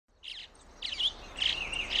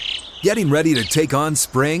Getting ready to take on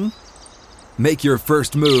spring? Make your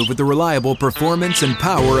first move with the reliable performance and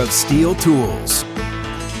power of Steel tools.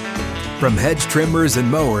 From hedge trimmers and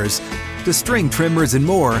mowers to string trimmers and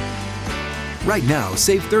more, right now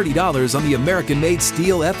save $30 on the American-made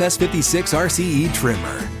Steel FS56 RCE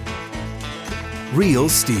trimmer. Real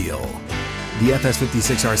Steel. The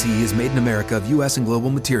FS56 RCE is made in America of U.S. and global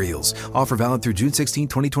materials. Offer valid through June 16,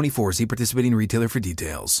 2024. See participating retailer for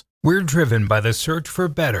details. We're driven by the search for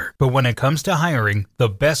better. But when it comes to hiring, the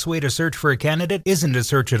best way to search for a candidate isn't to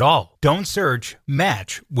search at all. Don't search,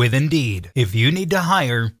 match with Indeed. If you need to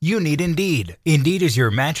hire, you need Indeed. Indeed is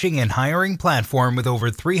your matching and hiring platform with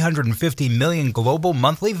over 350 million global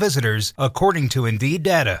monthly visitors, according to Indeed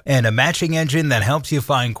data, and a matching engine that helps you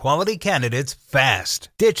find quality candidates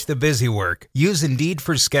fast. Ditch the busy work. Use Indeed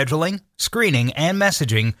for scheduling, screening, and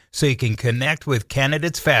messaging so you can connect with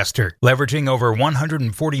candidates faster. Leveraging over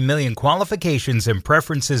 140 million qualifications and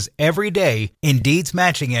preferences every day, Indeed's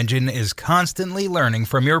matching engine is constantly learning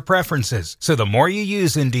from your preferences. So the more you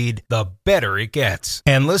use Indeed, the better it gets.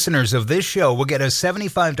 And listeners of this show will get a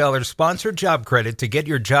 $75 sponsored job credit to get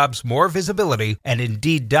your jobs more visibility at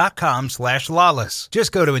Indeed.com/lawless.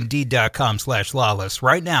 Just go to Indeed.com/lawless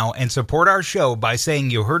right now and support our show by saying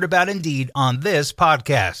you heard about Indeed on this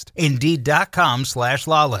podcast.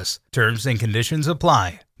 Indeed.com/lawless. Terms and conditions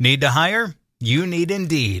apply. Need to hire? You need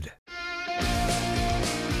Indeed.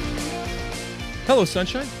 Hello,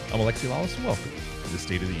 Sunshine. I'm Alexi Lawless, and welcome to the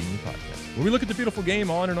State of the Union podcast, where we look at the beautiful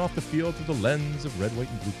game on and off the field through the lens of red, white,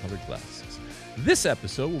 and blue-colored glasses. This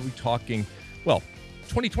episode, we'll be talking,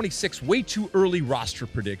 2026 way too early roster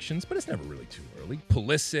predictions, but it's never really too early.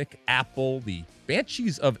 Pulisic, Apple, the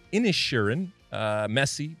Banshees of Inisherin,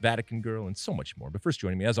 Messi, Vatican Girl, and so much more. But first,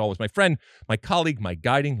 joining me, as always, my friend, my colleague, my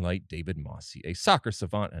guiding light, David Mossy, a soccer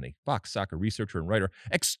savant and a Fox soccer researcher and writer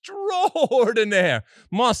extraordinaire.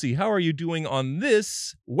 Mossy, how are you doing on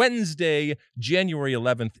this Wednesday, January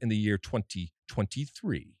 11th in the year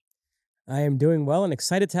 2023? I am doing well and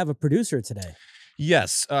excited to have a producer today.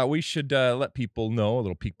 Yes, we should let people know, a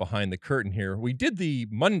little peek behind the curtain here. We did the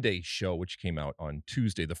Monday show, which came out on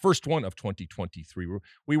Tuesday, the first one of 2023.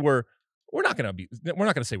 We're not going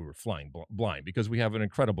to say we were flying blind, because we have an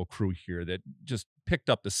incredible crew here that just picked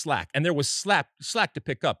up the slack. And there was slack to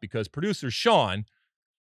pick up because producer Sean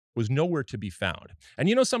was nowhere to be found.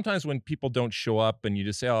 And sometimes when people don't show up and you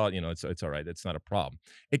just say, it's all right, it's not a problem.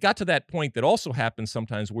 It got to that point that also happens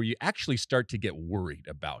sometimes where you actually start to get worried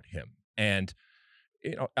about him. And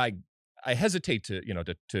I hesitate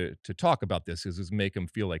to talk about this because it's make him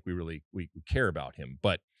feel like we care about him,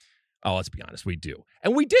 but let's be honest, we do.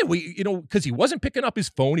 And we did. Because he wasn't picking up his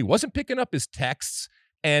phone, he wasn't picking up his texts,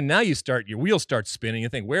 and now your wheels start spinning. You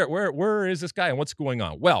think, where is this guy and what's going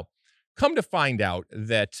on? Well, come to find out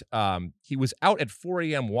that he was out at 4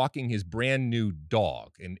 a.m. walking his brand new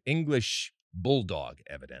dog, an English bulldog,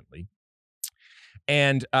 evidently.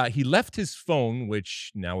 And he left his phone,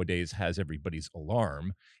 which nowadays has everybody's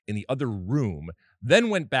alarm, in the other room, then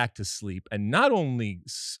went back to sleep and not only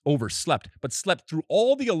overslept, but slept through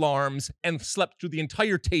all the alarms and slept through the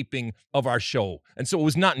entire taping of our show. And so it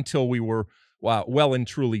was not until we were well and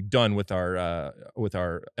truly done with our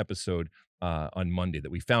episode on Monday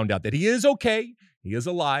that we found out that he is okay, he is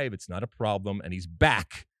alive, it's not a problem, and he's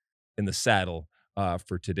back in the saddle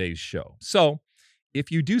for today's show. So if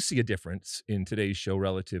you do see a difference in today's show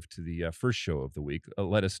relative to the first show of the week,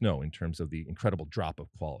 let us know in terms of the incredible drop of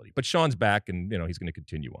quality. But Sean's back, and he's going to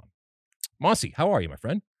continue on. Mossy, how are you, my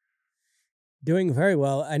friend? Doing very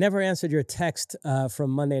well. I never answered your text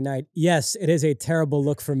from Monday night. Yes, it is a terrible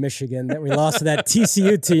look for Michigan that we lost to that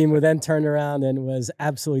TCU team, who then turned around and was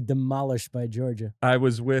absolutely demolished by Georgia. I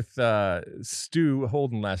was with Stu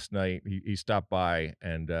Holden last night. He stopped by,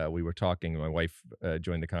 and we were talking. My wife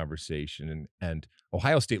joined the conversation, and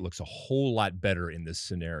Ohio State looks a whole lot better in this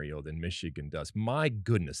scenario than Michigan does. My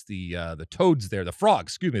goodness, the Toads there, the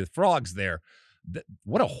Frogs there.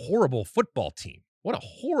 What a horrible football team. What a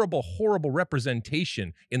horrible, horrible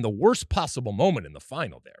representation in the worst possible moment in the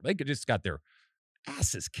final there. They just got their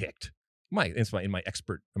asses kicked. In my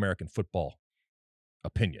expert American football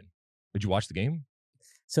opinion. Did you watch the game?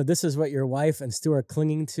 So this is what your wife and Stu are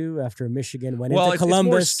clinging to after Michigan went into Columbus. Well, it's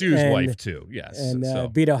more Stu's wife too, yes.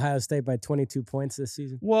 And beat Ohio State by 22 points this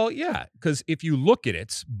season. Well, yeah, because if you look at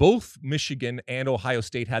it, both Michigan and Ohio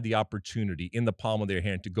State had the opportunity in the palm of their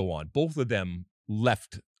hand to go on. Both of them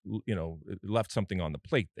left something on the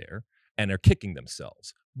plate there, and they're kicking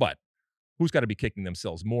themselves. But who's got to be kicking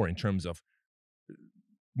themselves more in terms of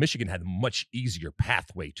Michigan had a much easier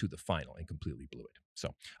pathway to the final and completely blew it.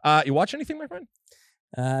 So, you watch anything, my friend?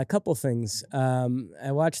 A couple things.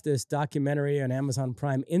 I watched this documentary on Amazon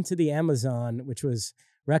Prime, Into the Amazon, which was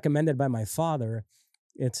recommended by my father.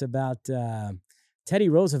 It's about Teddy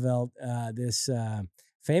Roosevelt, this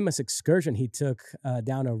famous excursion he took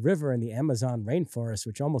down a river in the Amazon rainforest,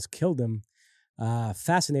 which almost killed him.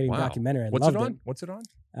 Fascinating Wow. documentary. I What's it loved on? What's it on?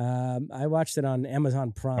 I watched it on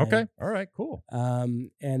Amazon Prime. Okay. All right. Cool.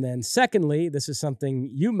 And then secondly, this is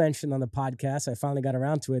something you mentioned on the podcast. I finally got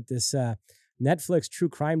around to it. This Netflix true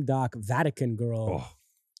crime doc, Vatican Girl,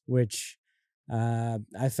 which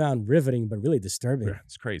I found riveting, but really disturbing. Yeah,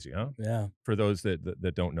 it's crazy, huh? Yeah. For those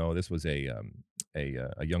that don't know, this was a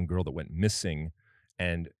young girl that went missing,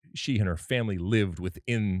 and she and her family lived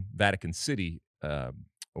within Vatican City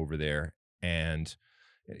over there. And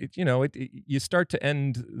you start to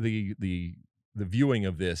end the viewing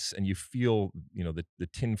of this, and you feel the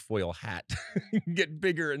tinfoil hat get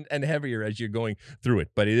bigger and heavier as you're going through it.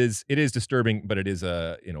 But it is disturbing, but it is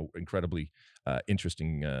incredibly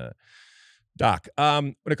interesting doc.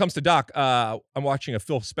 When it comes to doc, I'm watching a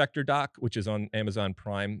Phil Spector doc, which is on Amazon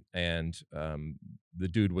Prime, and the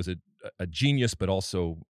dude was a genius, but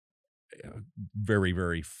also very,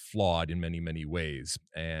 very flawed in many, many ways.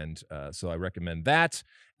 And so I recommend that.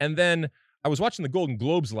 And then I was watching the Golden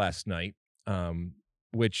Globes last night,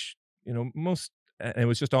 which, and it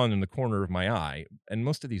was just on in the corner of my eye. And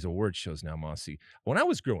most of these award shows now, Mossy, when I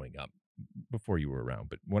was growing up, before you were around,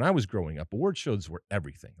 but when I was growing up, award shows were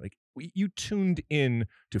everything. Like you tuned in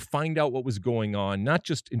to find out what was going on, not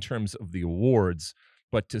just in terms of the awards,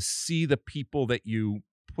 but to see the people that you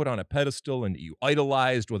put on a pedestal and you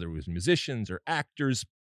idolized, whether it was musicians or actors.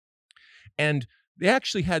 And they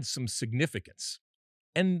actually had some significance,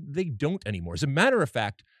 and they don't anymore. As a matter of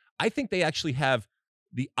fact, I think they actually have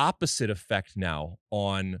the opposite effect now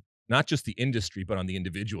on not just the industry, but on the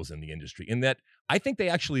individuals in the industry, in that I think they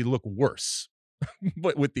actually look worse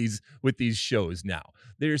but with these shows now.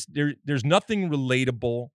 There's nothing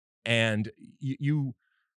relatable, and you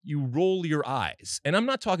roll your eyes. And I'm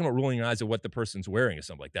not talking about rolling your eyes at what the person's wearing or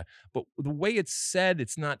something like that, but the way it's said,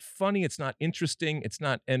 it's not funny, it's not interesting, it's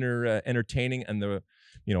not entertaining, and the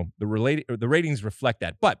ratings reflect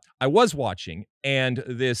that. But I was watching, and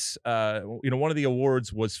this one of the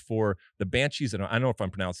awards was for the Banshees, and I don't know if I'm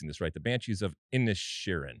pronouncing this right, the Banshees of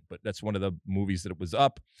Inisherin, but that's one of the movies that it was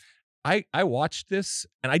up. I watched this,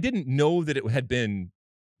 and I didn't know that it had been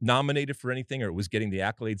nominated for anything, or it was getting the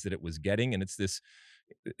accolades that it was getting. And it's this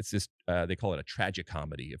they call it a tragic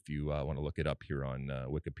comedy, if you want to look it up here on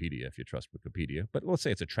Wikipedia, if you trust Wikipedia. But let's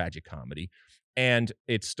say it's a tragic comedy, and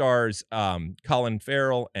it stars Colin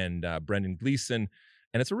Farrell and Brendan Gleeson,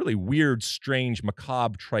 and it's a really weird, strange,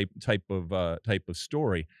 macabre type of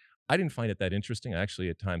story. I didn't find it that interesting. Actually,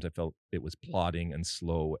 at times I felt it was plodding and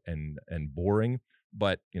slow and boring.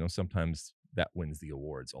 But sometimes that wins the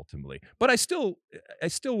awards ultimately. But I still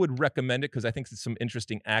would recommend it because I think it's some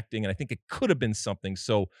interesting acting, and I think it could have been something.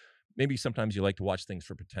 So maybe sometimes you like to watch things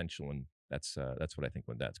for potential, and that's what I think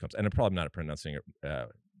when that comes. And I'm probably not pronouncing it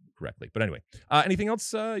correctly. But anyway, anything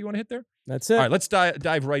else you want to hit there? That's it. All right, let's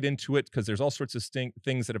dive right into it, because there's all sorts of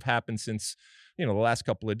things that have happened since the last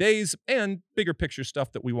couple of days, and bigger picture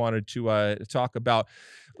stuff that we wanted to talk about.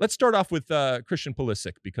 Let's start off with Christian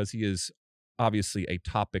Pulisic, because he is obviously a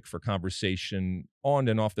topic for conversation on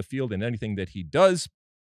and off the field, and anything that he does.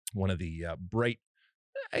 One of the bright,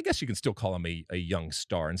 I guess you can still call him a young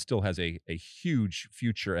star, and still has a huge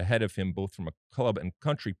future ahead of him, both from a club and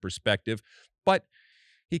country perspective. But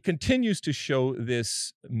he continues to show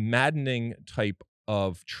this maddening type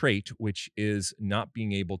of trait, which is not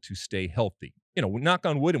being able to stay healthy. Knock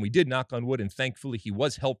on wood, and we did knock on wood, and thankfully he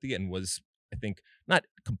was healthy and was, I think, not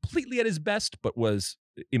completely at his best, but was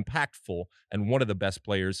impactful and one of the best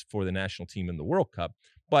players for the national team in the World Cup.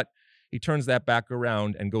 But he turns that back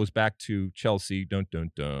around and goes back to Chelsea.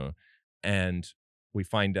 And we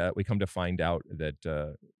come to find out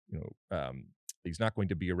that he's not going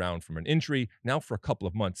to be around from an injury now for a couple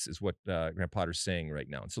of months, is what Grant Potter's saying right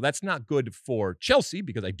now. And so that's not good for Chelsea,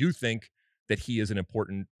 because I do think that he is an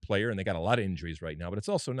important player, and they got a lot of injuries right now. But it's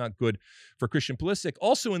also not good for Christian Pulisic,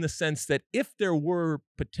 also in the sense that if there were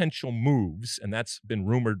potential moves, and that's been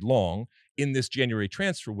rumored long, in this January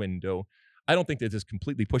transfer window, I don't think that this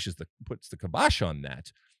completely puts the kibosh on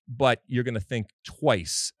that. But you're going to think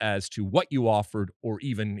twice as to what you offered, or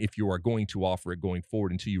even if you are going to offer it going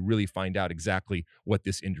forward, until you really find out exactly what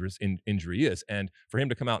this injury is. And for him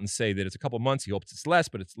to come out and say that it's a couple months, he hopes it's less,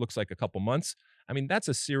 but it looks like a couple months, I mean, that's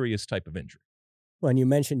a serious type of injury. When you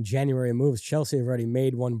mentioned January moves, Chelsea have already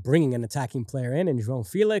made one, bringing an attacking player in João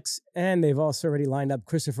Felix, and they've also already lined up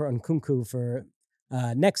Christopher Nkunku for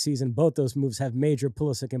next season. Both those moves have major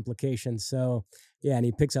Pulisic implications. So, yeah, and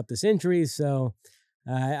he picks up this injury. So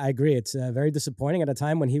I agree. It's very disappointing at a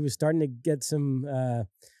time when he was starting to get some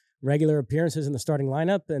regular appearances in the starting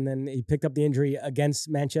lineup. And then he picked up the injury against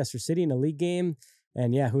Manchester City in a league game.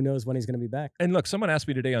 And yeah, who knows when he's going to be back. And look, someone asked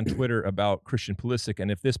me today on Twitter about Christian Pulisic and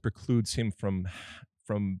if this precludes him from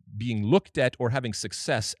being looked at or having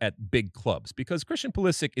success at big clubs, because Christian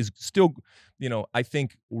Pulisic is still, I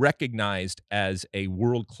think, recognized as a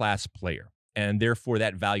world-class player, and therefore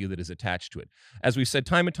that value that is attached to it. As we've said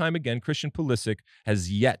time and time again, Christian Pulisic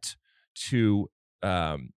has yet to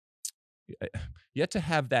have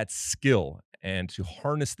that skill and to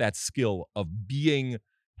harness that skill of being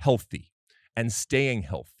healthy and staying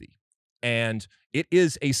healthy. And it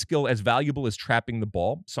is a skill as valuable as trapping the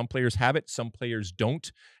ball. Some players have it, some players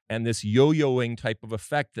don't. And this yo-yoing type of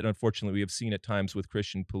effect that unfortunately we have seen at times with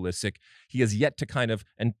Christian Pulisic, he has yet to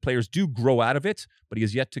and players do grow out of it, but he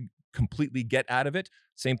has yet to completely get out of it.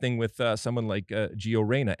 Same thing with someone like Gio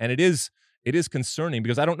Reyna. And it is concerning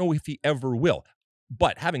because I don't know if he ever will.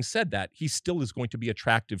 But having said that, he still is going to be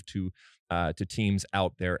attractive to teams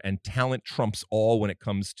out there, and talent trumps all when it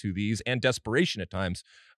comes to these, and desperation at times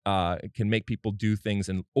can make people do things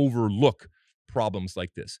and overlook problems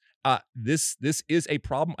like this. This is a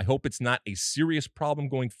problem. I hope it's not a serious problem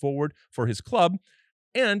going forward for his club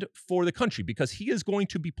and for the country, because he is going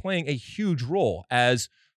to be playing a huge role as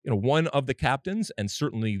one of the captains and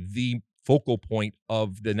certainly the focal point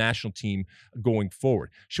of the national team going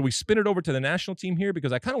forward. Should we spin it over to the national team here?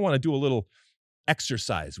 Because I kind of want to do a little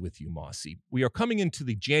exercise with you, Mossy. We are coming into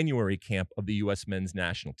the January camp of the U.S. men's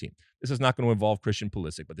national team. This is not going to involve Christian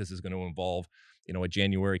Pulisic, but this is going to involve, a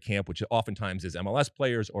January camp, which oftentimes is MLS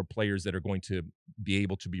players or players that are going to be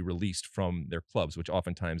able to be released from their clubs, which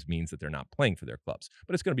oftentimes means that they're not playing for their clubs.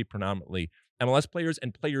 But it's going to be predominantly MLS players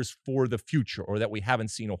and players for the future, or that we haven't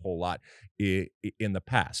seen a whole lot in the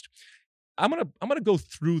past. I'm gonna go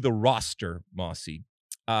through the roster, Mossy,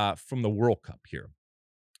 from the World Cup here.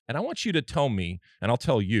 And I want you to tell me, and I'll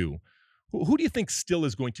tell you, who do you think still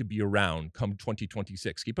is going to be around come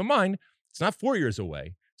 2026? Keep in mind, it's not 4 years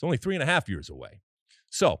away. It's only 3.5 years away.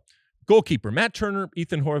 So, goalkeeper, Matt Turner,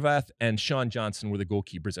 Ethan Horvath, and Sean Johnson were the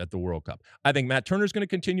goalkeepers at the World Cup. I think Matt Turner's going to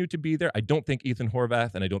continue to be there. I don't think Ethan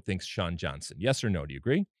Horvath, and I don't think Sean Johnson. Yes or no? Do you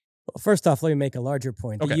agree? Well, first off, let me make a larger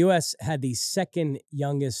point. Okay. The U.S. had the second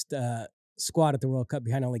youngest squad at the World Cup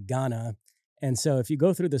behind only Ghana. And so if you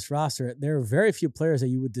go through this roster, there are very few players that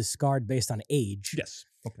you would discard based on age. Yes.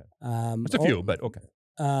 Okay. It's a few, but okay.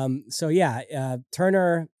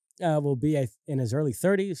 Turner will be in his early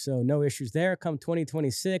 30s, so no issues there. Come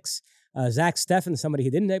 2026, Zach Steffen, somebody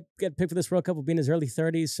who didn't get picked for this World Cup, will be in his early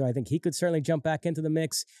 30s, so I think he could certainly jump back into the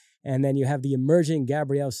mix. And then you have the emerging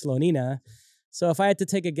Gabriel Slonina. So if I had to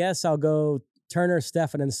take a guess, I'll go Turner,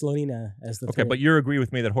 Steffen, and Slonina as the three. But you agree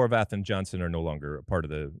with me that Horvath and Johnson are no longer a part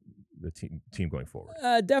of the team going forward?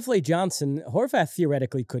 Definitely Johnson. Horvath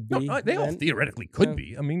theoretically could be. No, they all theoretically could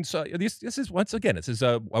be. I mean, so this is, once again, this is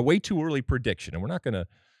a way too early prediction, and we're not going to,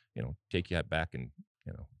 take you back and,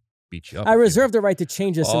 beat you up. I reserve the right to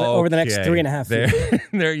change this over the next 3.5 years.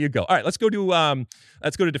 There you go. All right, let's go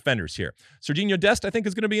to defenders here. Serginho Dest, I think,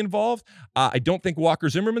 is going to be involved. I don't think Walker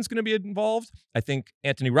Zimmerman's going to be involved. I think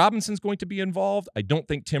Anthony Robinson's going to be involved. I don't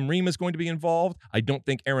think Tim Ream is going to be involved. I don't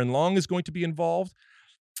think Aaron Long is going to be involved.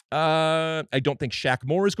 I don't think Shaq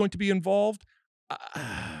Moore is going to be involved.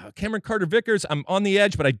 Cameron Carter-Vickers, I'm on the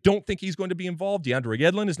edge, but I don't think he's going to be involved. DeAndre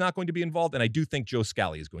Yedlin is not going to be involved, and I do think Joe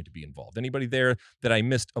Scally is going to be involved. Anybody there that I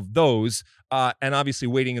missed of those? And obviously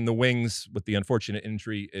waiting in the wings with the unfortunate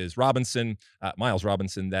injury is Robinson, Miles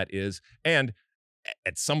Robinson, that is. And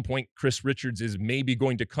at some point, Chris Richards is maybe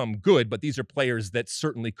going to come good, but these are players that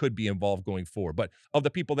certainly could be involved going forward. But of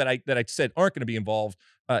the people that I said aren't going to be involved,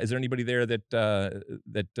 is there anybody there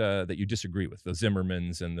that you disagree with? The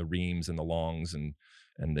Zimmermans and the Reams and the Longs and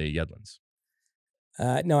the Yedlins?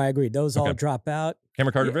 No, I agree. Those all drop out.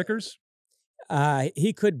 Cameron Carter-Vickers?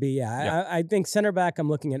 He could be, yeah. I think center back, I'm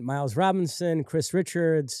looking at Miles Robinson, Chris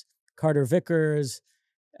Richards, Carter-Vickers,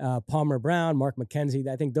 Palmer Brown, Mark McKenzie.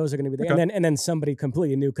 I think those are going to be there. And then somebody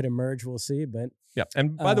completely new could emerge. We'll see. But yeah.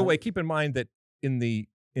 And by the way, keep in mind that in the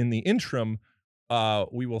interim,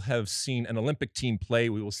 we will have seen an Olympic team play.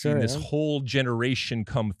 We will see this whole generation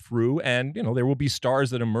come through, and there will be stars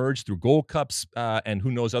that emerge through Gold Cups, and who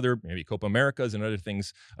knows, maybe Copa Americas and other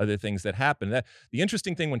things that happen. The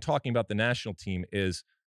interesting thing when talking about the national team is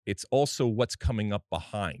it's also what's coming up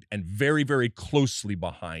behind, and very, very closely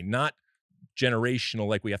behind, not generational,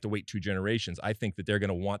 like we have to wait 2 generations. I think that they're going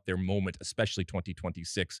to want their moment, especially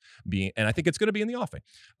 2026 being, and I think it's going to be in the offing.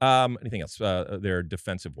 Anything else there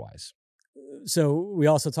defensive wise? So we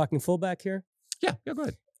also talking fullback here? Yeah, go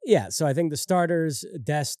ahead. Yeah, so I think the starters,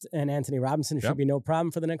 Dest and Anthony Robinson, should be no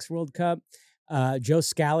problem for the next World Cup. Joe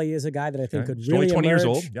Scally is a guy that I think could He's really only 20 emerge. years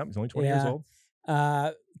old. Yep, he's only 20 years old.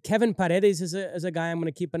 Kevin Paredes is a guy I'm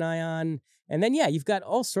going to keep an eye on. And then, you've got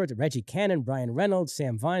all sorts of Reggie Cannon, Brian Reynolds,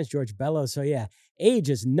 Sam Vines, George Bello. So,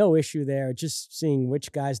 age is no issue there. Just seeing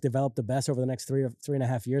which guys develop the best over the next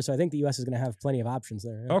 3.5 years. So I think the U.S. is going to have plenty of options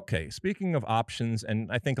there. Yeah. Okay, speaking of options,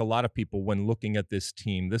 and I think a lot of people, when looking at this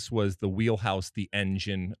team, this was the wheelhouse, the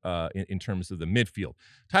engine in terms of the midfield.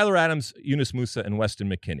 Tyler Adams, Yunus Musa, and Weston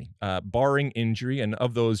McKennie. Barring injury, and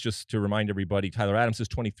of those, just to remind everybody, Tyler Adams is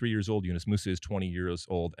 23 years old, Yunus Musa is 20 years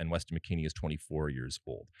old, and Weston McKennie is 24 years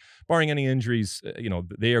old. Barring any injuries,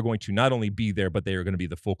 they are going to not only be there, but they are going to be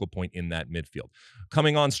the focal point in that midfield.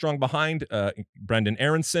 Coming on strong behind, Brendan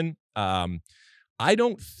Aronson. I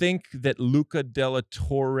don't think that Luca de la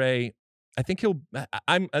Torre, I think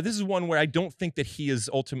this is one where I don't think that he is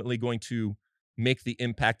ultimately going to make the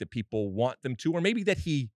impact that people want them to, or maybe that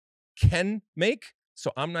he can make.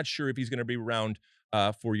 So I'm not sure if he's going to be around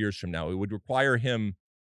 4 years from now. It would require him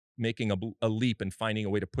making a leap and finding a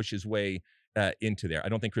way to push his way into there. I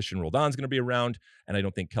don't think Christian Roldan's going to be around, and I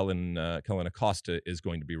don't think Kellen Acosta is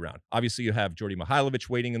going to be around. Obviously, you have Jordi Mihailovic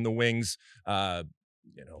waiting in the wings, Eric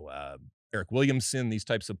Williamson, these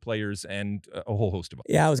types of players, and a whole host of them.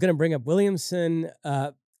 Yeah, I was going to bring up Williamson.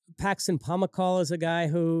 Paxton Pomykal is a guy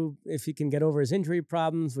who, if he can get over his injury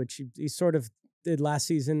problems, which he sort of did last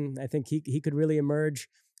season, I think he could really emerge.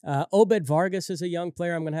 Obed Vargas is a young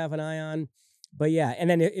player I'm going to have an eye on. But and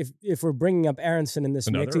then if we're bringing up Aronson in this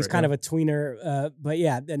mix, he's kind of a tweener.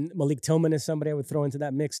 Then Malik Tillman is somebody I would throw into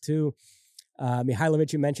that mix too.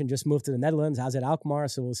 Mihailovic, you mentioned, just moved to the Netherlands. AZ Alkmaar,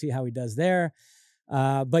 so we'll see how he does there.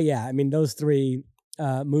 Those three,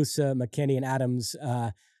 Musa, McKennie, and Adams,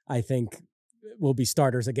 I think will be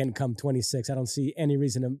starters again come 26. I don't see any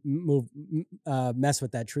reason to mess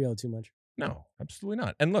with that trio too much. No, absolutely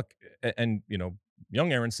not. And look,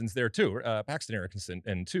 young Aronson's there too, Paxton Aronson,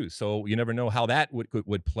 and too. So you never know how that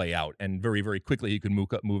would play out. And very, very quickly he could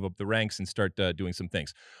move up the ranks and start doing some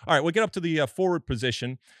things. All right, we'll get up to the forward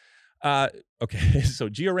position. Okay, so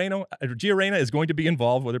Gio Reyna is going to be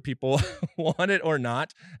involved, whether people want it or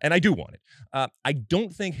not, and I do want it. I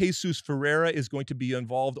don't think Jesus Ferreira is going to be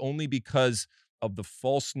involved, only because of the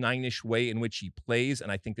false nine-ish way in which he plays,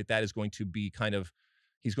 and I think that is going to be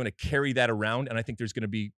he's going to carry that around, and I think there's going to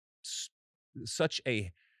be such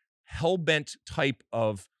a hell-bent type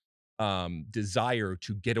of desire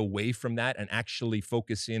to get away from that and actually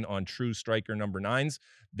focus in on true striker number nines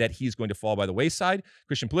that he's going to fall by the wayside.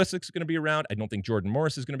 Christian Pulisic is going to be around. I don't think Jordan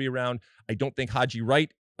Morris is going to be around. I don't think Haji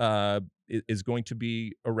Wright is going to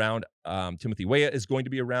be around. Timothy Weah is going to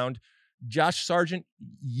be around. Josh Sargent,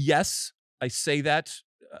 yes, I say that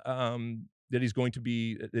he's going to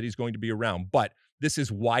be around, but this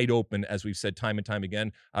is wide open, as we've said time and time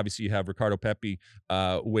again. Obviously, you have Ricardo Pepi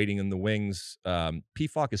waiting in the wings.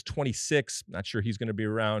 Pefok is 26. Not sure he's going to be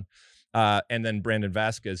around. And then Brandon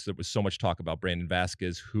Vasquez. There was so much talk about Brandon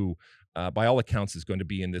Vasquez, who, by all accounts, is going to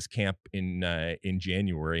be in this camp in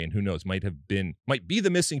January. And who knows, might be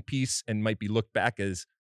the missing piece, and might be looked back as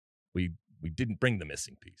we didn't bring the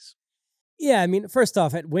missing piece. Yeah, I mean, first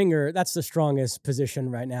off, at winger, that's the strongest position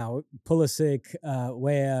right now. Pulisic,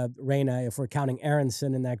 Weah, Reyna, if we're counting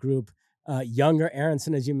Aronson in that group. Younger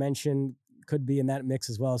Aronson, as you mentioned, could be in that mix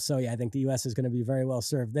as well. So, I think the U.S. is going to be very well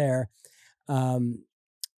served there.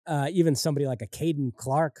 Even somebody like a Caden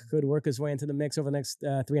Clark could work his way into the mix over the next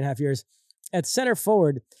 3.5 years. At center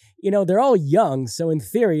forward, they're all young. So, in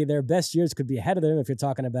theory, their best years could be ahead of them if you're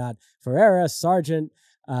talking about Ferreira, Sargent,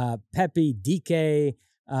 Pepi, Dike,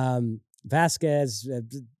 Vasquez,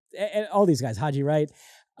 all these guys, Haji Wright.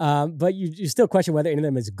 But you still question whether any of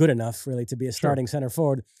them is good enough, really, to be a starting center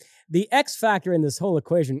forward. The X factor in this whole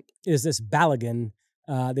equation is this Balogun,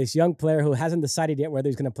 this young player who hasn't decided yet whether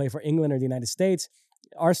he's going to play for England or the United States.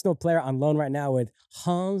 Arsenal player on loan right now with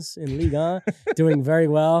Hans in Ligue 1, doing very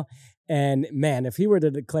well. And man, if he were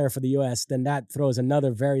to declare for the U.S., then that throws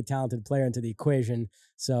another very talented player into the equation.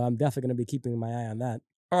 So I'm definitely going to be keeping my eye on that.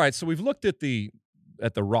 All right, so we've looked at the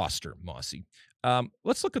roster, Mossy.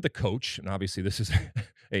 Let's look at the coach, and obviously this is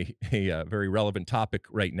a very relevant topic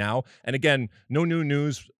right now. And again, no new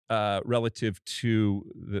news relative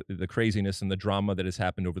to the craziness and the drama that has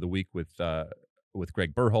happened over the week with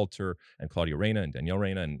Greg Berhalter and Claudio Reyna and Danielle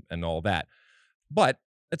Reyna and all that. But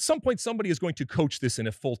at some point, somebody is going to coach this in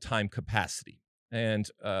a full-time capacity. And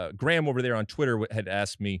Graham over there on Twitter had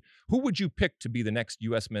asked me, who would you pick to be the next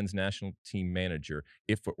U.S. men's national team manager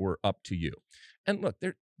if it were up to you? And look,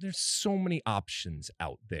 there's so many options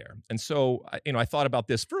out there. And so, I thought about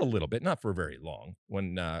this for a little bit, not for very long,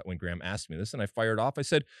 when Graham asked me this, and I fired off. I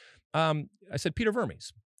said, Peter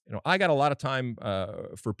Vermes. I got a lot of time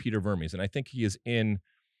for Peter Vermes, and I think he is in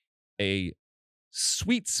a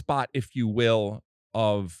sweet spot, if you will,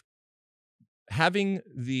 of having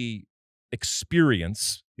the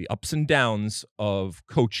experience, the ups and downs of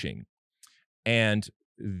coaching, and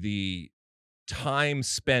the time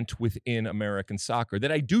spent within American soccer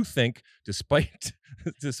that I do think, despite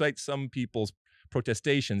some people's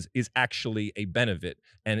protestations, is actually a benefit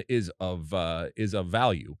and is of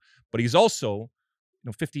value. But he's also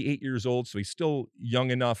 58 years old, so he's still young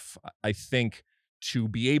enough, I think, to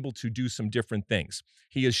be able to do some different things.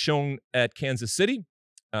 He has shown at Kansas City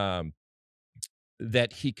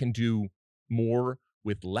that he can do more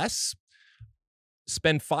with less.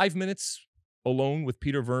 Spend 5 minutes alone with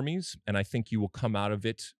Peter Vermes, and I think you will come out of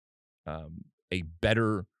it a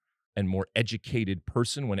better and more educated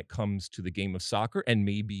person when it comes to the game of soccer and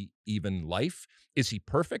maybe even life. Is he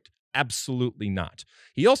perfect? Absolutely not.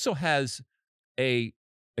 He also has a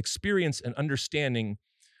experience and understanding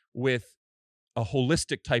with a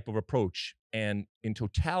holistic type of approach, and in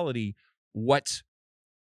totality, what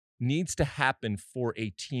needs to happen for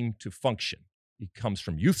a team to function. He comes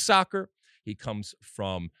from youth soccer. He comes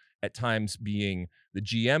from, at times, being the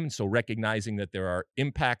GM, so recognizing that there are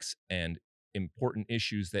impacts and important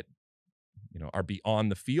issues that are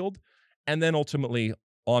beyond the field, and then ultimately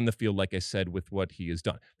on the field, like I said, with what he has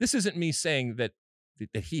done. This isn't me saying that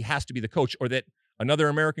he has to be the coach, or that another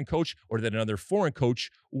American coach or that another foreign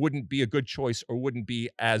coach wouldn't be a good choice or wouldn't be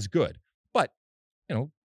as good. But,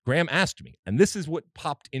 Graham asked me, and this is what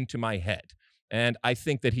popped into my head. And I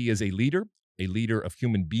think that he is a leader of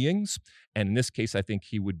human beings. And in this case, I think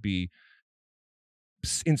he would be,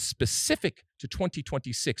 in specific to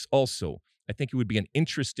 2026 also, I think it would be an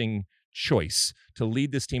interesting choice to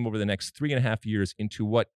lead this team over the next 3.5 years into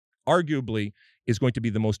what arguably is going to be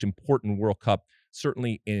the most important World Cup,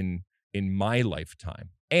 certainly in my lifetime,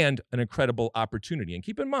 and an incredible opportunity. And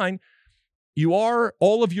keep in mind, you are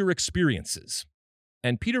all of your experiences.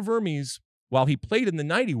 And Peter Vermes, while he played in the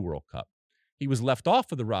 90 World Cup, he was left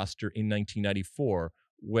off of the roster in 1994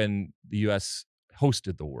 when the U.S.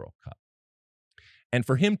 hosted the World Cup. And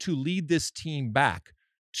for him to lead this team back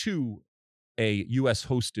to a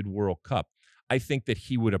U.S.-hosted World Cup, I think that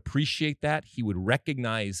he would appreciate that. He would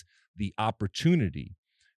recognize the opportunity.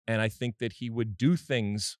 And I think that he would do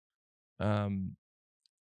things that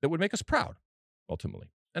would make us proud, ultimately.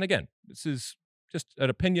 And again, this is just an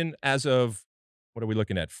opinion as of, what are we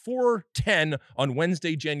looking at? 4:10 on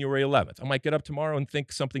Wednesday, January 11th. I might get up tomorrow and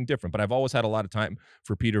think something different, but I've always had a lot of time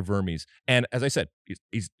for Peter Vermes. And as I said,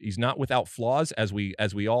 he's not without flaws, as we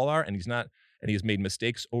all are, and he has made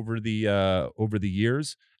mistakes over the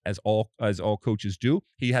years, as all coaches do.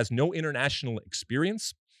 He has no international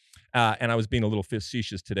experience, and I was being a little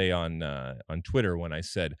facetious today on Twitter when I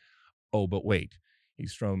said, "Oh, but wait,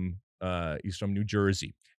 he's from New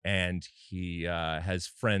Jersey, and he has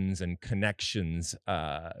friends and connections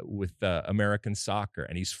with American soccer,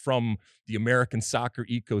 and he's from the American soccer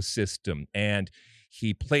ecosystem, and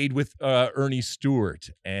he played with Ernie Stewart,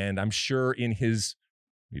 and I'm sure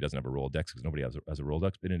he doesn't have a Rolodex because nobody has a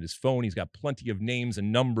Rolodex, but in his phone, he's got plenty of names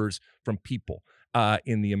and numbers from people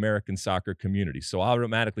in the American soccer community. So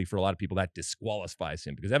automatically, for a lot of people, that disqualifies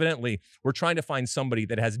him, because evidently we're trying to find somebody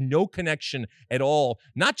that has no connection at all,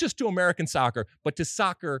 not just to American soccer, but to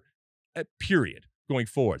soccer, period, going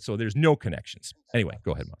forward. So there's no connections. Anyway,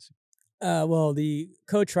 go ahead, Mossy. Well, the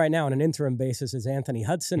coach right now on an interim basis is Anthony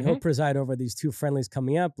Hudson. Mm-hmm. He'll preside over these two friendlies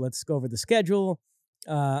coming up. Let's go over the schedule.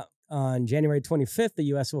 On January 25th, the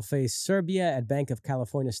U.S. will face Serbia at Bank of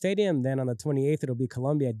California Stadium. Then on the 28th, it'll be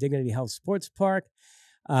Colombia at Dignity Health Sports Park.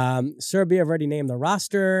 Serbia have already named the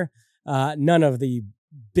roster. None of the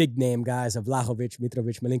big name guys of Vlahovic,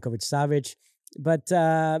 Mitrovic, Milinkovic, Savic. But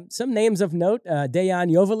some names of note, Dejan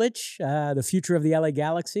Jovalic, the future of the LA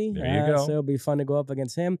Galaxy. There you go. So it'll be fun to go up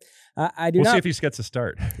against him. We'll see if he gets a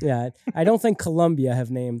start. Yeah, I don't think Colombia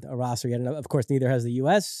have named a roster yet. And of course, neither has the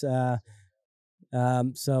U.S.,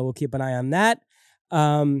 so we'll keep an eye on that.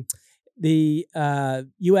 The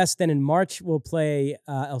U.S. then in March will play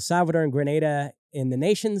El Salvador and Grenada in the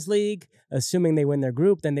Nations League. Assuming they win their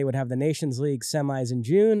group, then they would have the Nations League semis in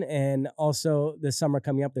June. And also this summer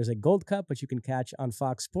coming up, there's a Gold Cup, which you can catch on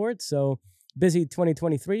Fox Sports. So busy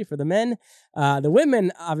 2023 for the men. The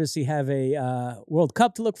women obviously have a World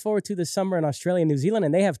Cup to look forward to this summer in Australia and New Zealand.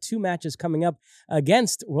 And they have two matches coming up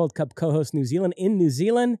against World Cup co-host New Zealand in New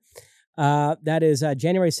Zealand. That is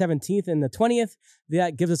January 17th and the 20th.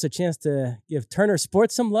 that gives us a chance to give Turner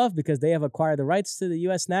Sports some love because they have acquired the rights to the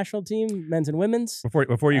U.S. national team, men's and women's.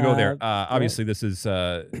 Before you go there, obviously this is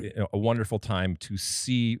a wonderful time to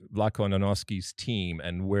see Vlatko Andonovski's team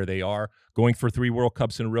and where they are, going for 3 World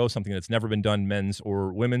Cups in a row, something that's never been done, men's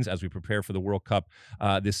or women's, as we prepare for the World Cup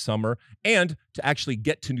this summer, and to actually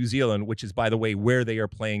get to New Zealand, which is, by the way, where they are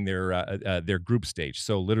playing their group stage.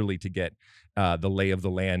 So literally to get the lay of the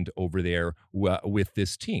land over there with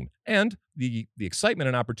this team, and the excitement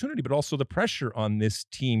and opportunity, but also the pressure on this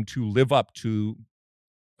team to live up to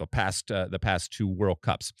the past 2 World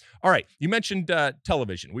Cups. All right, you mentioned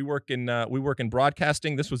television. We work in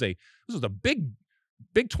broadcasting. This was a big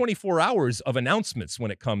 24 hours of announcements when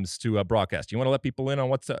it comes to broadcast. You want to let people in on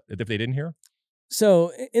what's if they didn't hear?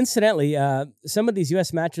 So, incidentally, some of these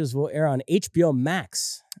U.S. matches will air on HBO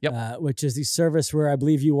Max, which is the service where I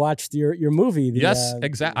believe you watched your movie. Yes,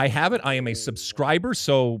 exactly. I have it. I am a subscriber,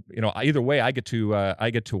 so either way, I get to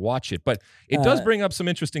watch it. But it does bring up some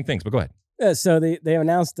interesting things. But go ahead. So they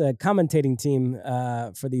announced a commentating team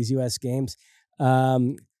for these U.S. games.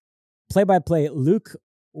 Play-by-play Luke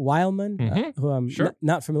Weilman, who I'm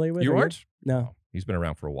not familiar with. You aren't? No. He's been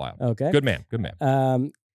around for a while. Okay. Good man.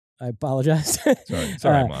 I apologize.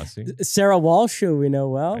 Sorry, Mossy. Sarah Walsh, who we know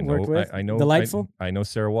well, worked with. I know. Delightful. I know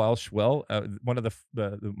Sarah Walsh well. One of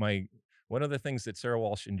the things that Sarah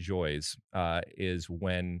Walsh enjoys is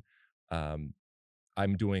when I'm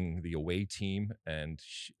doing the away team, and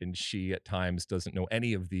she at times doesn't know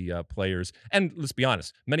any of the players. And let's be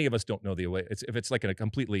honest, many of us don't know the away. If it's like a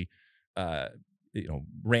completely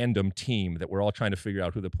random team that we're all trying to figure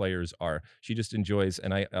out who the players are. She just enjoys,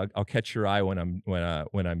 and I'll catch her eye when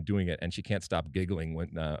I'm doing it, and she can't stop giggling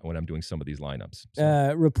when I'm doing some of these lineups.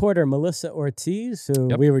 So. Reporter Melissa Ortiz, who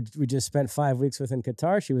we just spent 5 weeks with in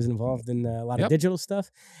Qatar. She was involved in a lot of digital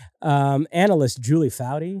stuff. Analyst Julie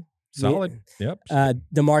Foudy. Solid. Yep.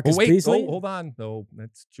 DeMarcus Beasley. Hold on, though.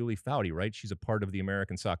 That's Julie Foudy, right? She's a part of the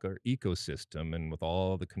American soccer ecosystem, and with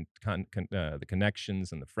all the the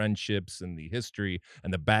connections and the friendships and the history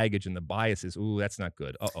and the baggage and the biases. Ooh, that's not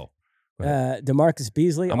good. DeMarcus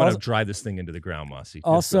Beasley. I'm going to drive this thing into the ground, Mossy.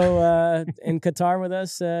 Also in Qatar with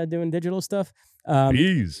us doing digital stuff.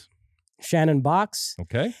 Shannon Box.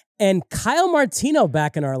 Okay. And Kyle Martino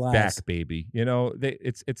back in our lives. Back, baby.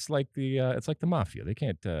 It's like the mafia. They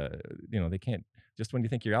can't they can't, just when you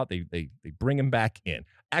think you're out, they bring him back in.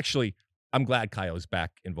 Actually, I'm glad Kyle's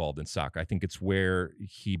back involved in soccer. I think it's where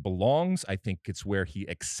he belongs. I think it's where he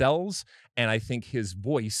excels, and I think his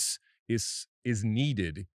voice is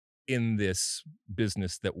needed in this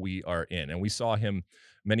business that we are in. And we saw him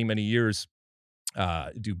many years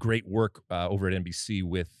do great work over at NBC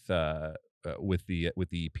with the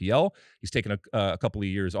EPL. He's taken a couple of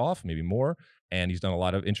years off, maybe more, and he's done a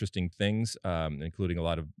lot of interesting things, including a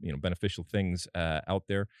lot of beneficial things out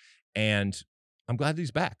there. And I'm glad that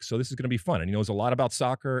he's back. So this is going to be fun, and he knows a lot about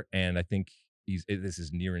soccer, and I think this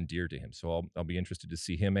is near and dear to him. So I'll be interested to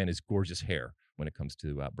see him and his gorgeous hair when it comes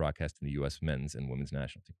to broadcasting the U.S. men's and women's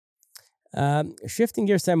national team. Shifting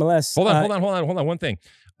gears to MLS. Hold on. One thing,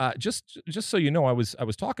 just so you know, I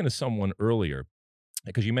was talking to someone earlier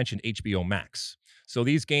because you mentioned HBO Max. So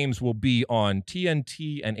these games will be on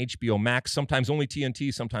TNT and HBO Max. Sometimes only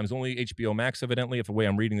TNT, sometimes only HBO Max. Evidently, if the way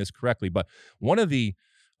I'm reading this correctly. But one of the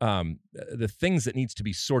things that needs to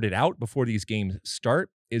be sorted out before these games start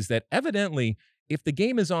is that evidently, if the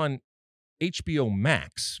game is on HBO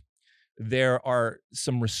Max, there are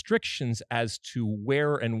some restrictions as to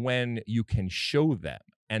where and when you can show them.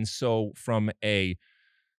 And so from a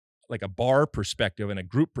bar perspective and a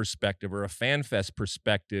group perspective or a fan fest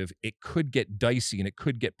perspective, it could get dicey and it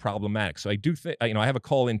could get problematic. So I do think, I have a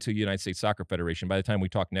call into United States Soccer Federation. By the time we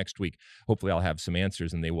talk next week, hopefully I'll have some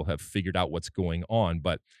answers and they will have figured out what's going on.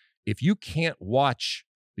 But if you can't watch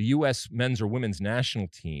the U.S. men's or women's national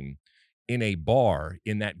team in a bar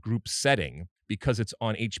in that group setting because it's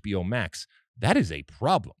on HBO Max, that is a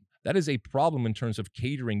problem. That is a problem in terms of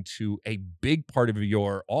catering to a big part of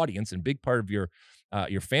your audience and big part of your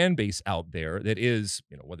fan base out there that is,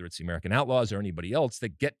 whether it's the American Outlaws or anybody else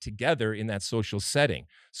that get together in that social setting.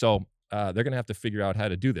 So they're going to have to figure out how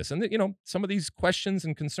to do this. And, some of these questions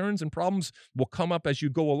and concerns and problems will come up as you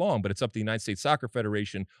go along, but it's up to the United States Soccer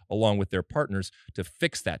Federation, along with their partners, to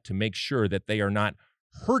fix that, to make sure that they are not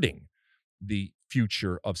hurting the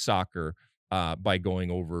future of soccer by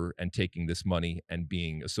going over and taking this money and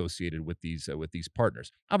being associated with these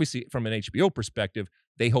partners. Obviously, from an HBO perspective,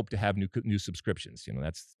 they hope to have new subscriptions.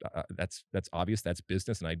 That's obvious. That's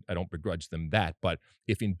business, and I don't begrudge them that. But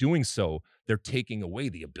if in doing so, they're taking away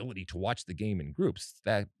the ability to watch the game in groups,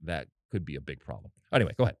 that could be a big problem.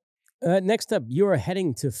 Anyway, go ahead. Next up, you are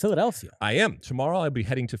heading to Philadelphia. I am. Tomorrow I'll be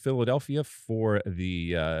heading to Philadelphia for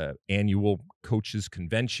the annual coaches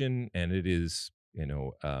convention, and it is,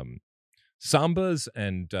 sambas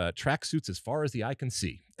and tracksuits as far as the eye can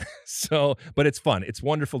see. But it's fun. It's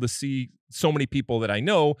wonderful to see so many people that I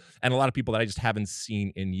know and a lot of people that I just haven't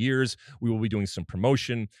seen in years. We will be doing some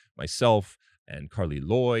promotion, myself and Carly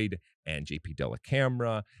Lloyd and JP Della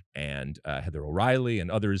Camera and Heather O'Reilly and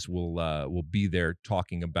others will be there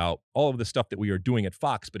talking about all of the stuff that we are doing at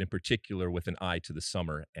Fox, but in particular with an eye to the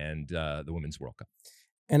summer and the Women's World Cup.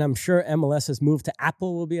 And I'm sure MLS's move to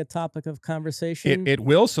Apple will be a topic of conversation. It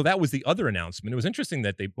will. So that was the other announcement. It was interesting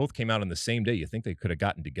that they both came out on the same day. You think they could have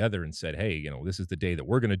gotten together and said, hey, this is the day that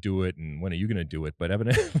we're going to do it, and when are you going to do it? But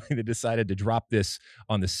evidently they decided to drop this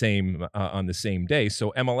on the same day.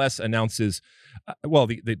 So MLS announces,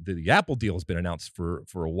 the Apple deal has been announced for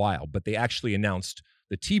a while, but they actually announced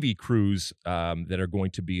the TV crews that are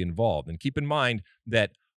going to be involved. And keep in mind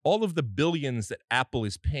that all of the billions that Apple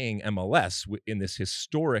is paying MLS in this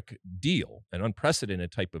historic deal, an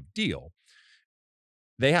unprecedented type of deal,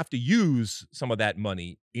 they have to use some of that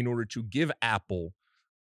money in order to give Apple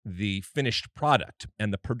the finished product.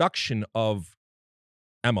 And the production of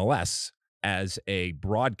MLS as a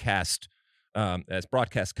broadcast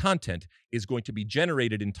content is going to be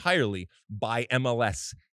generated entirely by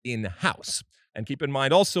MLS in-house. And keep in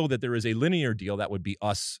mind also that there is a linear deal, that would be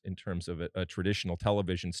us in terms of a traditional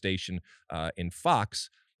television station in Fox,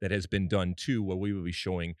 that has been done too, where we will be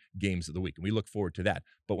showing games of the week. And we look forward to that.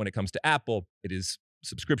 But when it comes to Apple, it is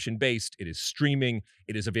subscription-based, it is streaming,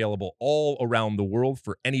 it is available all around the world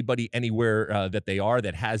for anybody, anywhere that they are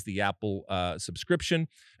that has the Apple subscription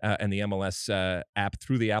and the MLS app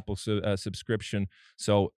through the Apple subscription.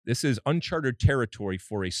 So this is uncharted territory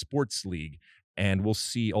for a sports league. And we'll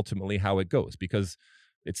see ultimately how it goes, because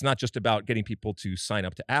it's not just about getting people to sign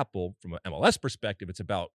up to Apple from an MLS perspective. It's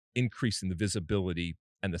about increasing the visibility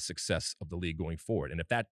and the success of the league going forward. And if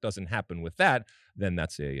that doesn't happen with that, then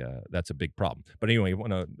that's a big problem. But anyway, you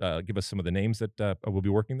want to give us some of the names that will be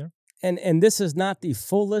working there? And this is not the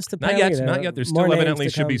full list, apparently. Not yet. There's still evidently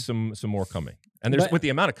should be some more coming. And with the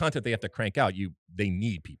amount of content they have to crank out, they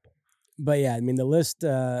need people. But yeah, I mean, the list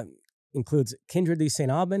includes Kendra de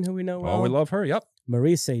St. Aubin, who we know well. Oh, we love her. Yep.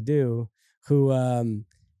 Marie Seydoux, who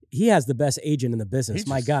he has the best agent in the business.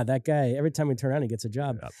 My God, that guy, every time we turn around, he gets a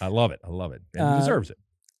job. I love it. And he deserves it.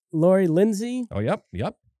 Lori Lindsay. Oh, yep.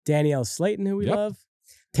 Danielle Slayton, who we love.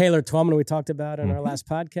 Taylor Twellman, we talked about on our last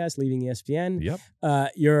podcast, leaving ESPN.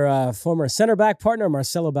 Yep. Your former center back partner,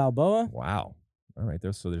 Marcelo Balboa. Wow. All right,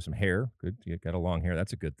 there's some hair. Good, you got a long hair.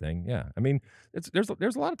 That's a good thing. Yeah, I mean, there's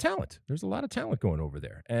a lot of talent. There's a lot of talent going over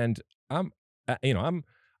there, and I'm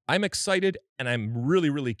excited, and I'm really,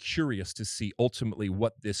 really curious to see ultimately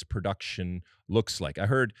what this production looks like. I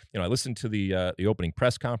heard, I listened to the opening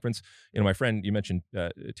press conference. My friend, you mentioned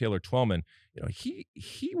Taylor Twellman.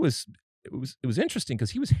 It was interesting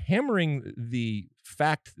because he was hammering the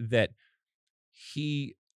fact that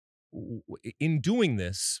in doing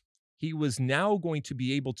this, he was now going to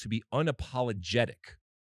be able to be unapologetic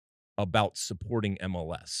about supporting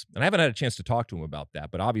MLS. And I haven't had a chance to talk to him about that,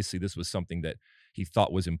 but obviously this was something that he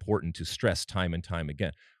thought was important to stress time and time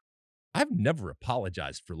again. I've never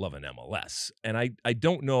apologized for loving MLS, and I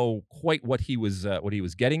don't know quite what he was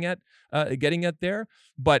getting at there,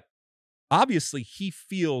 but obviously he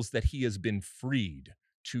feels that he has been freed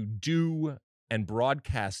to do and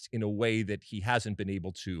broadcast in a way that he hasn't been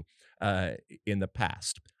able to in the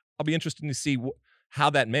past. I'll be interested to see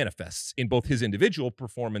how that manifests in both his individual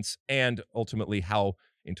performance and ultimately how,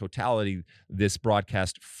 in totality, this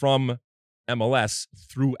broadcast from MLS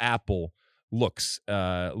through Apple looks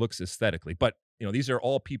aesthetically. But these are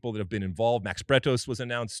all people that have been involved. Max Bretos was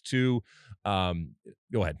announced too. Go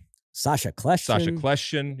ahead. Sasha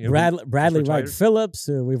Kleshchen. Bradley Wright Phillips,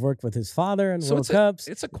 who we've worked with his father in World Cups.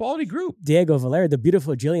 It's a quality group. Diego Valeri, the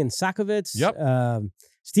beautiful Jillian Sakovits. Yep.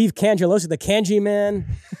 Steve Cangelosi, the Kanji man.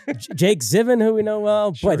 Jake Ziven, who we know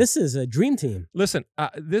well. Sure. Boy, this is a dream team. Listen,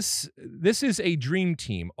 this is a dream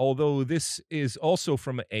team, although this is also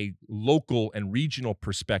from a local and regional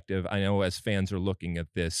perspective. I know as fans are looking at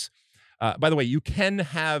this. By the way, you can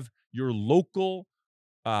have your local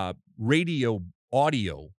radio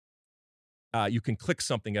audio. You can click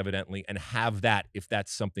something evidently and have that if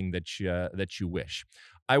that's something that you wish.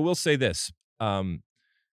 I will say this.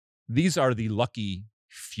 These are the lucky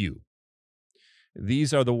few.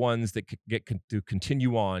 These are the ones that get to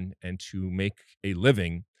continue on and to make a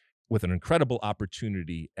living with an incredible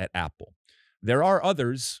opportunity at Apple. There are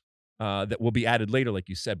others that will be added later, like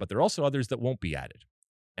you said, but there are also others that won't be added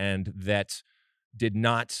and that did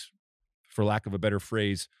not, for lack of a better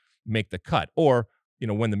phrase, make the cut. Or,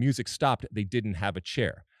 when the music stopped, they didn't have a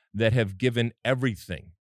chair, that have given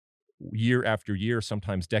everything year after year,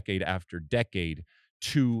 sometimes decade after decade,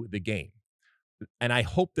 to the game. And I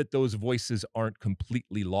hope that those voices aren't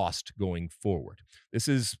completely lost going forward. This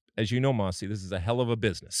is, as you know, Mossy, this is a hell of a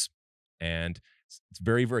business. And it's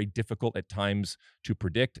very, very difficult at times to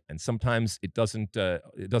predict. And sometimes it doesn't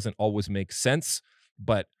always make sense.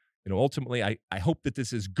 But ultimately, I hope that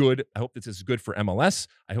this is good. I hope that this is good for MLS.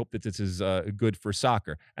 I hope that this is good for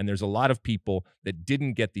soccer. And there's a lot of people that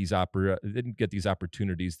didn't get these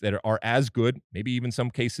opportunities that are as good, maybe even some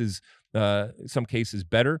cases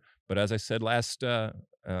better. But as I said last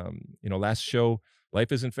show,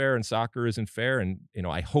 life isn't fair and soccer isn't fair. And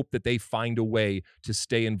I hope that they find a way to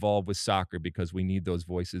stay involved with soccer, because we need those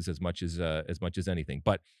voices as much as anything.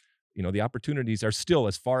 But the opportunities are still,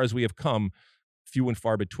 as far as we have come, few and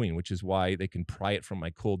far between, which is why they can pry it from my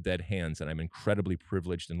cold, dead hands. And I'm incredibly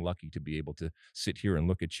privileged and lucky to be able to sit here and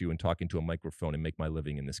look at you and talk into a microphone and make my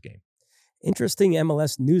living in this game. Interesting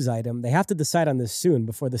MLS news item. They have to decide on this soon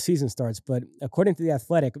before the season starts, but according to The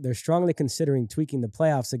Athletic, they're strongly considering tweaking the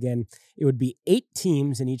playoffs again. It would be 8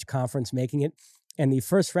 teams in each conference making it, and the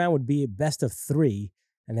first round would be best of 3,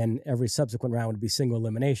 and then every subsequent round would be single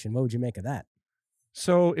elimination. What would you make of that?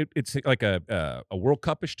 So it's like a World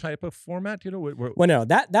Cup-ish type of format, Well, no,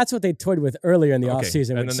 that's what they toyed with earlier in the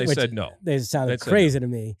offseason. And then they said no. They sounded crazy to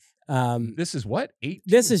me. This is what? 8?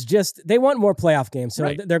 This is just, they want more playoff games. So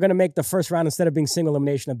Right. They're going to make the first round, instead of being single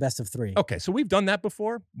elimination, a best of 3. Okay, so we've done that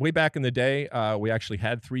before. Way back in the day, we actually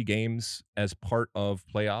had 3 games as part of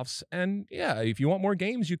playoffs. And yeah, if you want more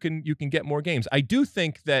games, you can get more games. I do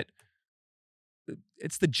think that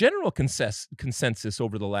it's the general consensus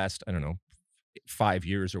over the last, 5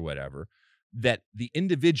 years or whatever, that the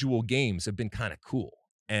individual games have been kind of cool.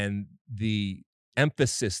 And the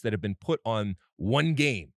emphasis that have been put on one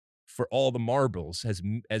game for all the marbles has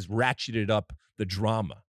ratcheted up the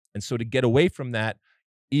drama. And so to get away from that,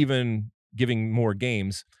 even giving more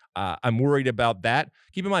games, I'm worried about that.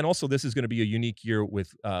 Keep in mind also, this is going to be a unique year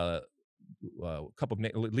with a couple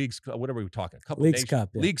of leagues. What are we talking? A couple Leagues of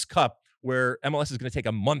Cup. Yeah. Leagues Cup, where MLS is going to take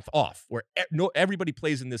a month off, where everybody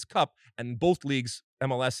plays in this cup, and both leagues,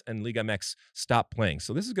 MLS and Liga MX, stop playing.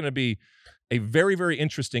 So this is going to be a very, very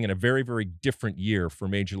interesting and a very, very different year for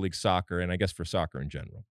Major League Soccer, and I guess for soccer in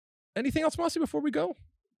general. Anything else, Mossy, before we go?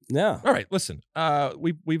 No. All right, listen. I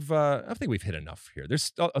think we've hit enough here.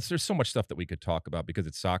 There's so much stuff that we could talk about because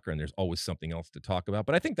it's soccer, and there's always something else to talk about.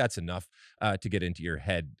 But I think that's enough to get into your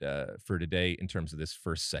head for today in terms of this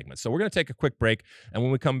first segment. So we're going to take a quick break, and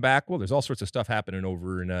when we come back, well, there's all sorts of stuff happening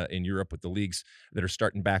over in Europe with the leagues that are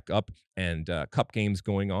starting back up, and cup games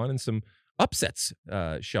going on, and some upsets,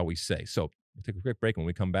 shall we say? So we'll take a quick break. When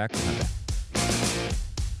we come back, we'll have that.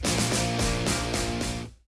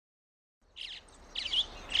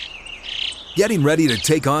 Getting ready to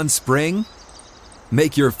take on spring?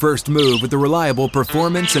 Make your first move with the reliable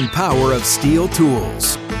performance and power of Steel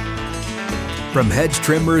tools. From hedge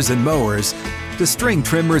trimmers and mowers to string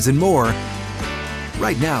trimmers and more,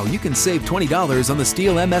 right now you can save $20 on the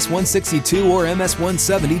Steel MS-162 or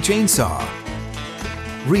MS-170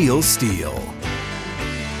 chainsaw. Real Steel.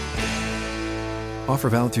 Offer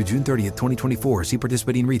valid through June 30th, 2024. See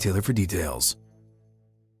participating retailer for details.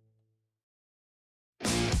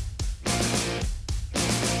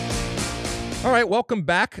 All right, welcome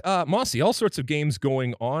back. Mossy, all sorts of games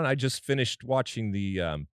going on. I just finished watching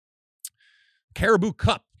the Caribou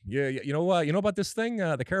Cup. Yeah, you know about this thing,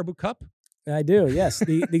 the Caribou Cup? I do, yes.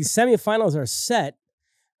 The semifinals are set.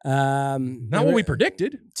 Not what we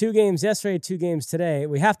predicted. 2 games yesterday, 2 games today.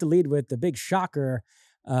 We have to lead with the big shocker.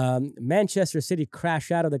 Manchester City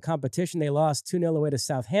crashed out of the competition. They lost 2-0 away to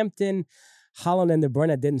Southampton. Holland and De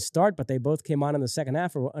Bruyne didn't start, but they both came on in the second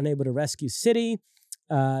half and were unable to rescue City.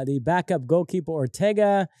 The backup goalkeeper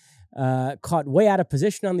Ortega caught way out of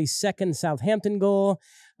position on the second Southampton goal.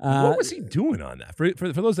 What was he doing on that?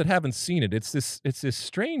 For those that haven't seen it, it's this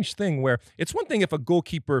strange thing where it's one thing if a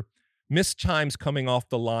goalkeeper mistimes coming off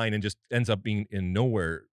the line and just ends up being in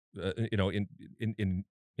nowhere, in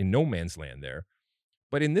no man's land there.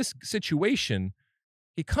 But in this situation,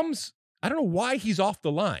 he comes. I don't know why he's off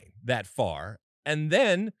the line that far, and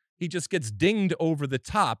then he just gets dinged over the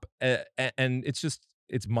top, and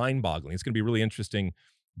it's mind-boggling. It's going to be a really interesting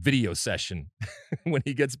video session when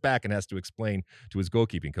he gets back and has to explain to his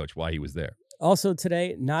goalkeeping coach why he was there. Also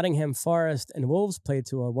today, Nottingham Forest and Wolves played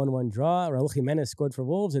to a 1-1 draw. Raul Jimenez scored for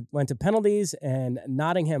Wolves. It went to penalties, and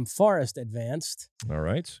Nottingham Forest advanced. All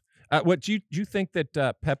right. What do you think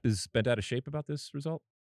that Pep is bent out of shape about this result?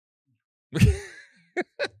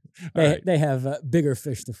 They have bigger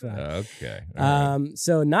fish to fry. Okay. All right.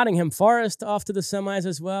 So Nottingham Forest off to the semis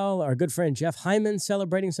as well. Our good friend Jeff Hyman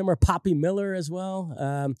celebrating somewhere. Poppy Miller as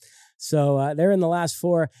well. So they're in the last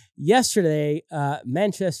four. Yesterday,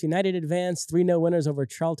 Manchester United advanced 3-0 winners over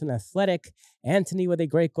Charlton Athletic. Anthony with a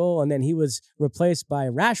great goal, and then he was replaced by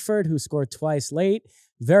Rashford, who scored twice late.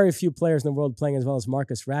 Very few players in the world playing as well as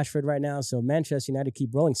Marcus Rashford right now. So Manchester United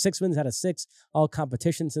keep rolling. 6 wins out of 6, all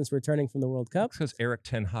competition since returning from the World Cup. Because Eric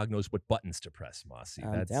Ten Hag knows what buttons to press, Mossy.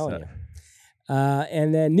 I'm telling you.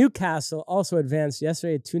 And then Newcastle also advanced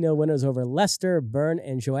yesterday, 2-0 winners over Leicester, Byrne,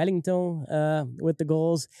 and Joelinton with the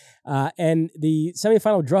goals. And the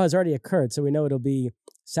semifinal draw has already occurred, so we know it'll be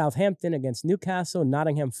Southampton against Newcastle,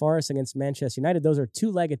 Nottingham Forest against Manchester United. Those are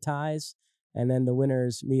 2-legged ties, and then the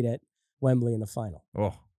winners meet at Wembley in the final.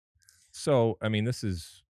 Oh, so I mean, this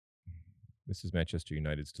is Manchester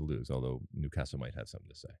United's to lose, although Newcastle might have something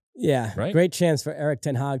to say. Yeah, right? Great chance for Eric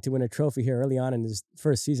Ten Hag to win a trophy here early on in his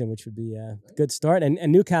first season, which would be a good start. And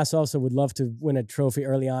Newcastle also would love to win a trophy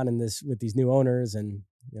early on in this with these new owners, and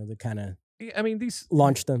they kind of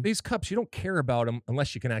launch them. These cups, you don't care about them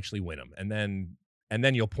unless you can actually win them, and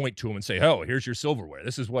then you'll point to them and say, "Oh, here's your silverware.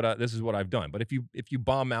 This is what I've done." But if you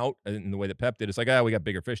bomb out in the way that Pep did, it's like, we got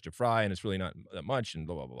bigger fish to fry, and it's really not that much, and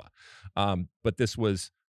blah blah blah blah. But this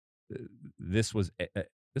was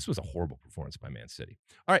a horrible performance by Man City.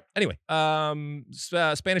 All right. Anyway,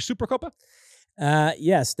 Spanish Supercopa.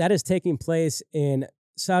 Yes, that is taking place in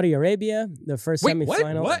Saudi Arabia. The first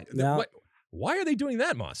semifinal. What? Why are they doing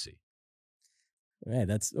that, Mossy? Right,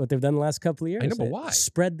 that's what they've done the last couple of years. I know, but why?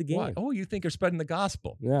 Spread the game. Why? Oh, you think they're spreading the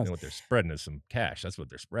gospel? Yeah. What they're spreading is some cash. That's what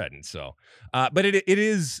they're spreading. So, but it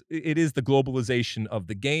is the globalization of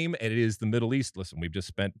the game, and it is the Middle East. Listen, we've just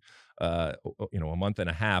spent a month and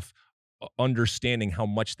a half understanding how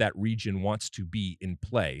much that region wants to be in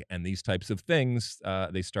play, and these types of things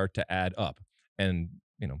they start to add up, and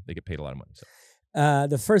they get paid a lot of money. So.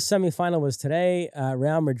 The first semifinal was today.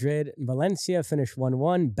 Real Madrid and Valencia finished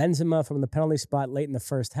 1-1. Benzema from the penalty spot late in the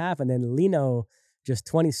first half, and then Lino just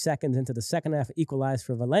 20 seconds into the second half equalized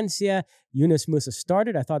for Valencia. Yunus Musa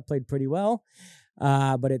started. I thought played pretty well,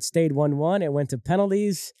 but it stayed 1-1. It went to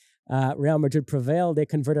penalties. Real Madrid prevailed. They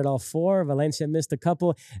converted all 4. Valencia missed a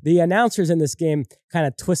couple. The announcers in this game kind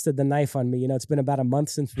of twisted the knife on me. It's been about a month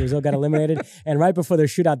since Brazil got eliminated. And right before their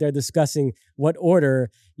shootout, they're discussing what order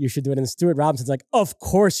you should do it. And Stuart Robinson's like, of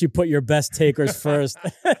course you put your best takers first.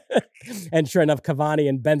 And sure enough, Cavani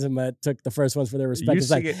and Benzema took the first ones for their respective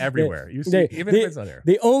sides. You see it everywhere. Even if it's not there.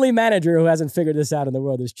 The only manager who hasn't figured this out in the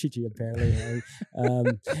world is Chichi, apparently.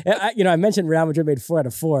 I mentioned Real Madrid made 4 out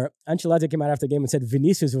of 4. Ancelotti came out after the game and said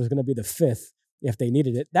Vinicius was going to be the 5th if they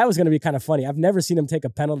needed it. That was going to be kind of funny. I've never seen him take a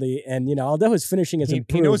penalty, and although his finishing is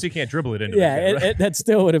improved, he knows he can't dribble it into. Yeah, right? that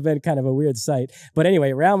still would have been kind of a weird sight. But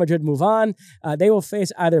anyway, Real Madrid move on. They will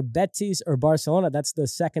face either Betis or Barcelona. That's the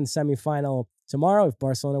second semifinal tomorrow. If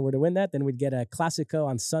Barcelona were to win that, then we'd get a Clásico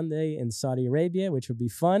on Sunday in Saudi Arabia, which would be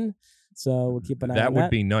fun. So we'll keep an eye on that. That would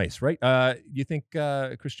be nice, right? You think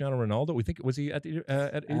Cristiano Ronaldo? Was he at either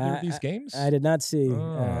of these games? I did not see.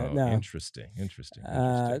 Oh, no. Interesting.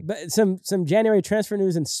 But some January transfer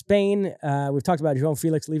news in Spain. We've talked about João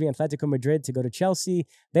Felix leaving Atletico Madrid to go to Chelsea.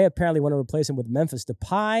 They apparently want to replace him with Memphis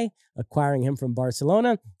Depay, acquiring him from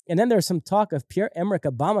Barcelona. And then there's some talk of Pierre-Emerick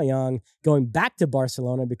Aubameyang going back to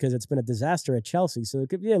Barcelona because it's been a disaster at Chelsea. So it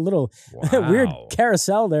could be a little weird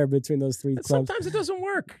carousel there between those three clubs. Sometimes it doesn't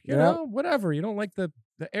work, you know. Whatever. You don't like the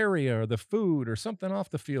area or the food or something off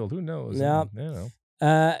the field. Who knows? Yeah.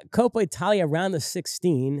 Coppa Italia round of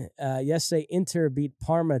 16. Yesterday, Inter beat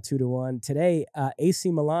Parma 2-1. Today,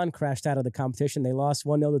 AC Milan crashed out of the competition. They lost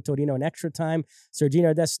 1-0 to Torino in extra time.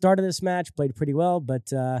 Sergio Dest started this match, played pretty well, but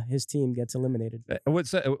his team gets eliminated. Was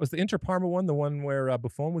the Inter Parma one the one where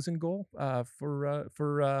Buffon was in goal for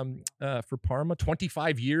Parma?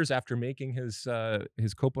 25 years after making his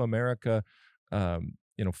Copa America.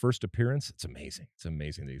 First appearance. It's amazing. It's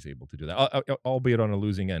amazing that he's able to do that, albeit on a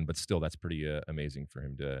losing end, but still, that's pretty amazing for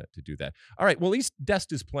him to do that. All right. Well, at least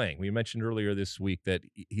Dest is playing. We mentioned earlier this week that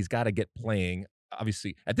he's got to get playing.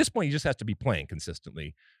 Obviously, at this point, he just has to be playing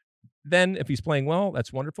consistently. Then, if he's playing well,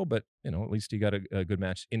 that's wonderful. But at least he got a good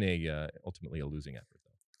match in ultimately a losing effort.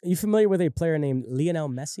 Are you familiar with a player named Lionel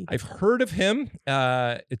Messi? I've heard of him.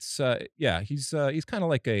 He's kind of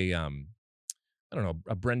like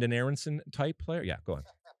a Brendan Aronson type player. Yeah, go on.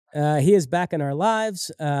 He is back in our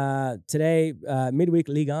lives. Today, midweek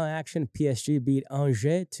Ligue 1 action. PSG beat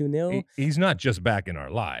Angers 2-0. He's not just back in our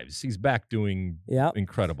lives. He's back doing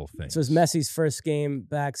incredible things. So it's Messi's first game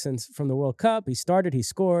back from the World Cup. He started, he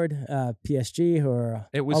scored. PSG, who are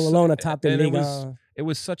all alone atop the Ligue 1. It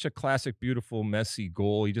was such a classic, beautiful, Messi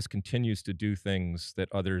goal. He just continues to do things that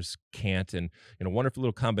others can't. And, wonderful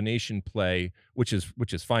little combination play, which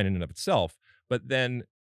is fine in and of itself. But then,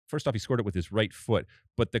 first off, he scored it with his right foot,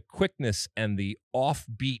 but the quickness and the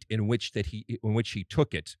offbeat in which he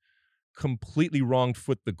took it completely wronged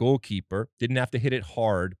foot the goalkeeper. Didn't have to hit it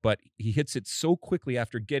hard, but he hits it so quickly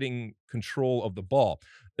after getting control of the ball.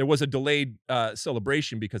 There was a delayed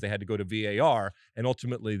celebration because they had to go to VAR, and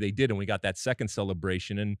ultimately they did, and we got that second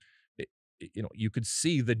celebration. And you could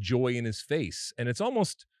see the joy in his face, and it's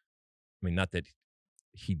almost, not that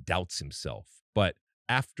he doubts himself, but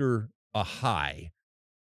after a high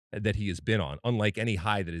that he has been on, unlike any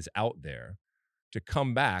high that is out there, to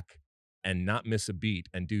come back and not miss a beat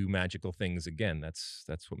and do magical things again, that's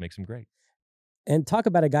what makes him great. And talk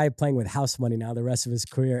about a guy playing with house money now the rest of his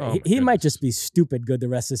career. He might just be stupid good the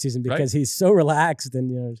rest of the season because he's so relaxed.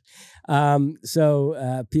 And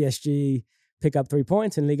so PSG pick up 3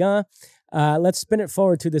 points in Ligue 1. Let's spin it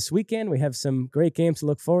forward to this weekend. We have some great games to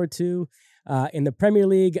look forward to. In the Premier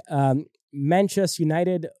League, Manchester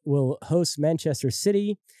United will host Manchester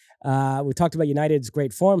City. We talked about United's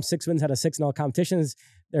great form, 6 wins out of 6 in all competitions.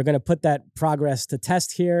 They're going to put that progress to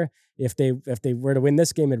test here. If they were to win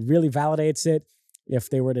this game, it really validates it. If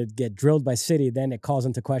they were to get drilled by City, then it calls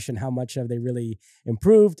into question how much have they really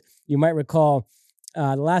improved. You might recall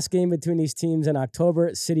the last game between these teams in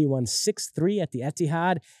October, City won 6-3 at the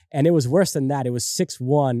Etihad, and it was worse than that. It was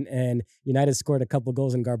 6-1, and United scored a couple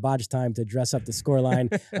goals in garbage time to dress up the scoreline.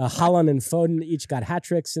 Haaland and Foden each got hat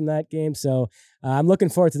tricks in that game, so I'm looking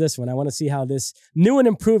forward to this one. I want to see how this new and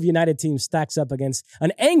improved United team stacks up against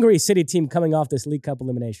an angry City team coming off this League Cup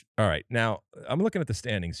elimination. All right, now I'm looking at the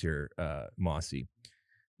standings here, Mossy.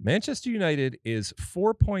 Manchester United is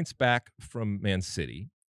 4 points back from Man City,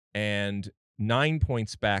 and 9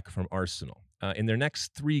 points back from Arsenal. In their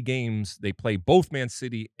next 3 games, they play both Man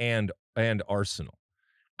City and Arsenal.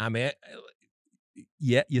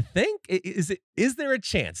 You think is there a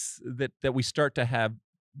chance that we start to have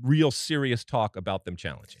real serious talk about them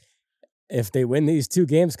challenging? If they win these 2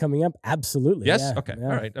 games coming up, absolutely. Yes. Yeah, okay. yeah.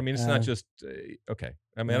 All right. It's not just okay.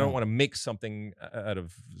 I don't want to make something out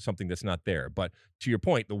of something that's not there. But to your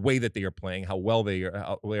point, the way that they are playing, how well they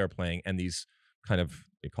are playing, and these kind of,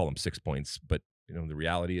 they call them 6 points, but the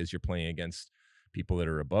reality is you're playing against people that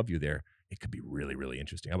are above you there. It could be really, really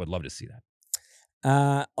interesting. I would love to see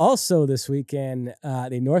that. Also this weekend,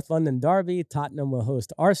 the North London Derby, Tottenham will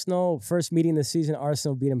host Arsenal. First meeting this season,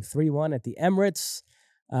 Arsenal beat them 3-1 at the Emirates.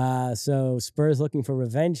 So Spurs looking for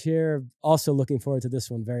revenge here. Also looking forward to this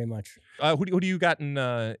one very much. Who do you got in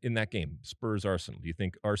that game? Spurs Arsenal. Do you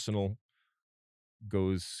think Arsenal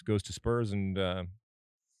goes to Spurs and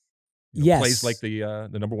yes, plays like the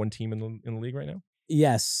number 1 team in the league right now?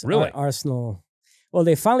 Yes. Really? Arsenal. Well,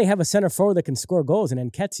 they finally have a center forward that can score goals in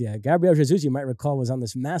Nketiah. Gabriel Jesus, you might recall, was on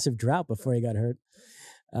this massive drought before he got hurt.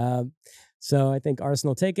 So I think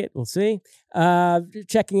Arsenal take it. We'll see.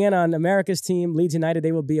 Checking in on America's team, Leeds United,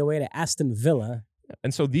 they will be away to Aston Villa.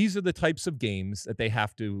 And so these are the types of games that they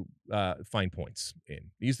have to find points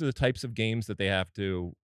in. These are the types of games that they have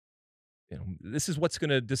to, this is what's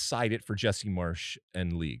going to decide it for Jesse Marsch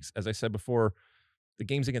and leagues. As I said before, the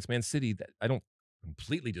games against Man City, that I don't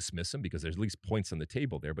completely dismiss them because there's at least points on the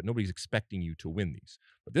table there, but nobody's expecting you to win these.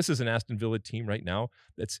 But this is an Aston Villa team right now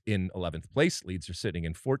that's in 11th place. Leeds are sitting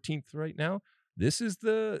in 14th right now. This is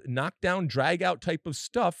the knockdown, drag out type of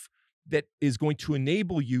stuff that is going to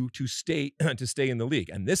enable you to stay in the league.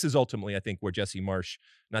 And this is ultimately, I think, where Jesse Marsch,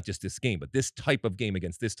 not just this game, but this type of game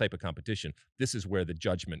against this type of competition, this is where the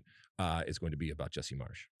judgment is going to be about Jesse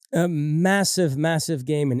Marsch. A massive, massive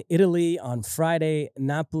game in Italy on Friday.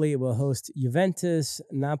 Napoli will host Juventus.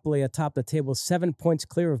 Napoli atop the table, 7 points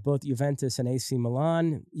clear of both Juventus and AC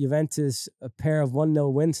Milan. Juventus, a pair of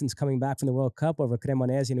 1-0 wins since coming back from the World Cup over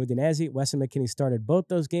Cremonese and Udinese. Weston McKennie started both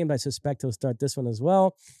those games. I suspect he'll start this one as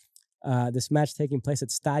well. This match taking place at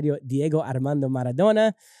Stadio Diego Armando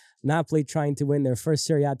Maradona. Napoli trying to win their first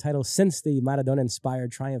Serie A title since the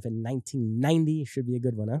Maradona-inspired triumph in 1990. Should be a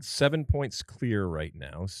good one, huh? 7 points clear right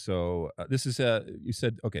now. So this is, you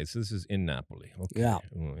said, okay, so this is in Napoli. Okay. Yeah.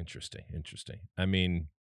 Oh, interesting.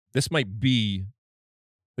 This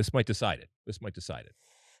might decide it.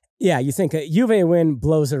 Yeah, you think a Juve win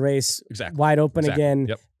blows the race wide open again.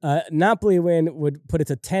 Yep. Napoli win would put it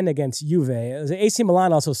to 10 against Juve. AC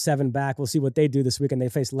Milan also 7 back. We'll see what they do this weekend. They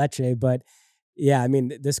face Lecce, but Yeah, I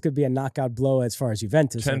mean, this could be a knockout blow as far as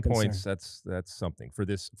Juventus 10 are concerned. points, that's something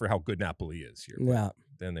for how good Napoli is here. But Yeah.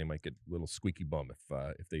 then they might get a little squeaky bum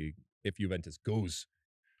if Juventus goes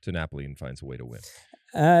to Napoli and finds a way to win.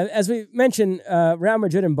 As we mentioned, Real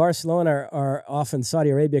Madrid and Barcelona are off in Saudi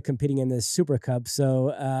Arabia competing in this Super Cup,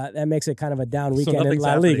 so that makes it kind of a down weekend in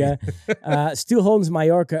La Liga. Stu Holden's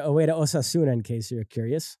Mallorca away to Osasuna, in case you're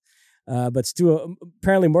curious. But Stu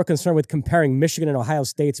apparently more concerned with comparing Michigan and Ohio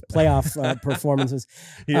State's playoff performances.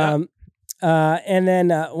 Yeah. And then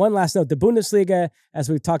one last note, the Bundesliga, as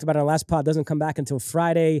we talked about in our last pod, doesn't come back until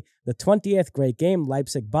Friday the 20th. Great game,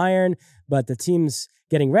 Leipzig-Bayern, but the team's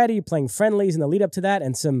getting ready, playing friendlies in the lead up to that,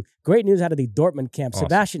 and some great news out of the Dortmund camp. Awesome.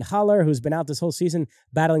 Sebastian Haller, who's been out this whole season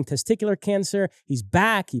battling testicular cancer, he's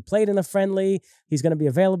back. He played in a friendly. He's going to be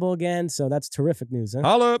available again, so that's terrific news. Huh?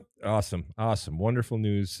 Haller, awesome, wonderful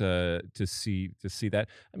news to see that.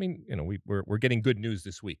 I mean, we're getting good news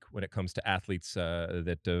this week when it comes to athletes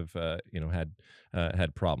that have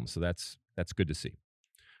had problems. So that's good to see.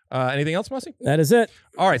 Anything else, Mossy? That is it.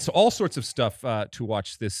 All right, so all sorts of stuff to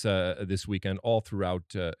watch this weekend, all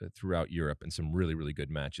throughout Europe, and some really, really good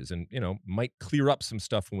matches, and might clear up some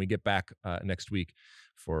stuff when we get back next week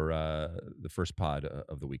for the first pod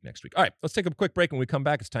of the week next week. All right, let's take a quick break. When we come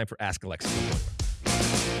back, it's time for Ask Alexa.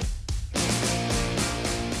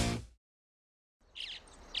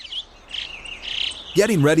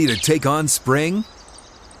 Getting ready to take on spring?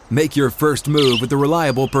 Make your first move with the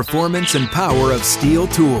reliable performance and power of Steel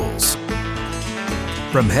tools.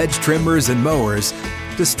 From hedge trimmers and mowers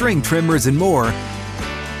to string trimmers and more,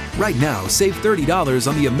 right now save $30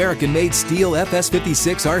 on the American-made Steel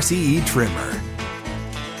FS56 RCE trimmer.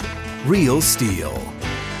 Real Steel.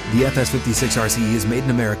 The FS56 RCE is made in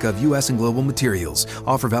America of U.S. and global materials.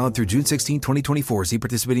 Offer valid through June 16, 2024. See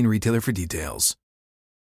participating retailer for details.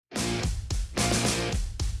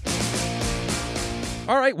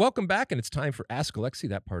 All right, welcome back, and it's time for Ask Alexi,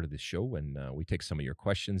 that part of the show when we take some of your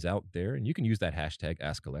questions out there, and you can use that hashtag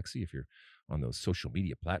Ask Alexi if you're on those social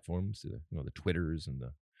media platforms, the Twitters and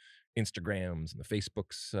the Instagrams and the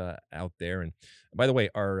Facebooks out there. And by the way,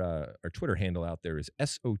 our Twitter handle out there is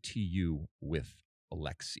SOTU with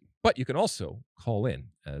Alexi. But you can also call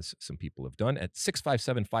in, as some people have done, at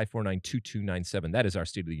 657-549-2297. That is our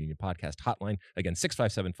State of the Union podcast hotline. Again,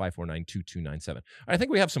 657-549-2297. I think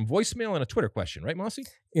we have some voicemail and a Twitter question, right, Mossy?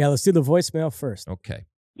 Yeah, let's do the voicemail first. Okay.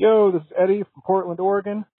 Yo, this is Eddie from Portland,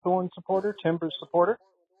 Oregon. Thorn supporter, Timbers supporter.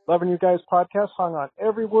 Loving you guys' podcast. Hung on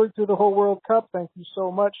every word through the whole World Cup. Thank you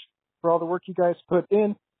so much for all the work you guys put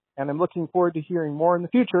in. And I'm looking forward to hearing more in the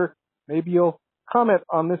future. Maybe you'll comment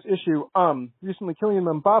on this issue. Recently, Kylian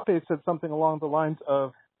Mbappe said something along the lines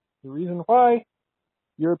of the reason why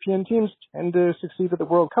European teams tend to succeed at the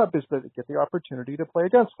World Cup is that they get the opportunity to play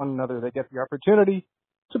against one another. They get the opportunity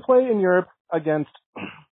to play in Europe against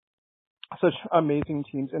such amazing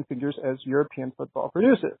teams and figures as European football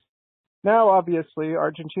produces. Now, obviously,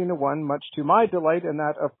 Argentina won, much to my delight and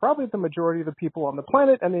that of probably the majority of the people on the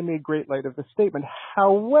planet, and they made great light of the statement.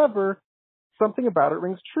 However, something about it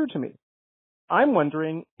rings true to me. I'm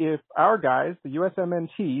wondering if our guys, the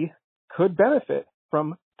USMNT, could benefit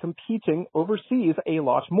from competing overseas a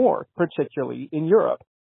lot more, particularly in Europe.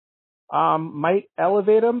 Might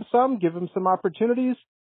elevate them some, give them some opportunities,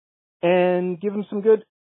 and give them some good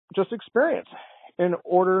just experience in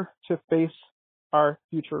order to face our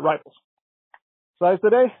future rivals. Size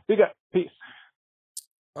today, be good. Peace.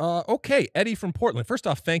 Okay, Eddie from Portland. First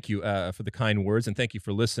off, thank you for the kind words, and thank you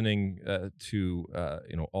for listening to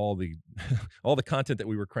all the all the content that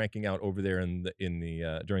we were cranking out over there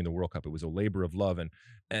during the World Cup. It was a labor of love,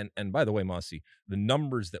 and by the way, Mossy, the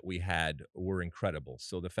numbers that we had were incredible.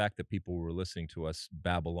 So the fact that people were listening to us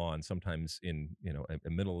babble on, sometimes in a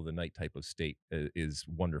middle of the night type of state, is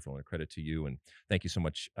wonderful, and a credit to you. And thank you so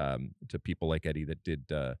much to people like Eddie that did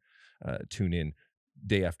tune in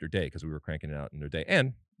day after day, because we were cranking it out in their day,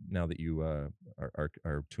 and now that you are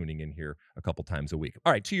tuning in here a couple times a week.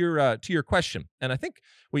 All right, to your question, and I think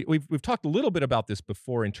we've talked a little bit about this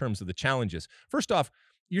before in terms of the challenges. First off,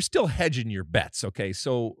 you're still hedging your bets, okay?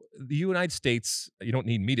 So the United States, you don't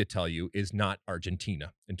need me to tell you, is not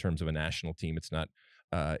Argentina in terms of a national team. It's not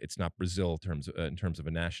Brazil in terms of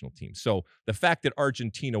a national team. So the fact that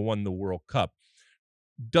Argentina won the World Cup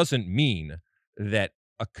doesn't mean that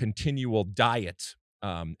a continual diet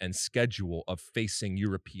and schedule of facing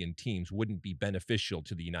European teams wouldn't be beneficial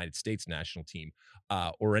to the United States national team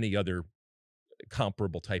or any other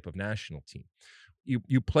comparable type of national team.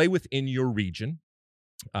 You play within your region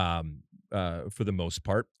for the most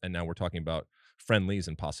part, and now we're talking about friendlies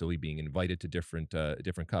and possibly being invited to different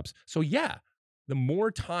cups. So yeah, the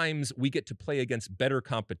more times we get to play against better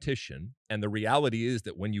competition, and the reality is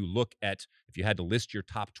that when you look at, if you had to list your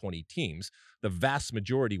top 20 teams, the vast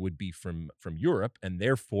majority would be from Europe, and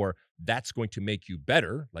therefore that's going to make you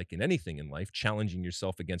better. Like in anything in life, challenging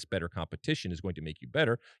yourself against better competition is going to make you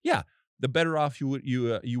better. Yeah, the better off you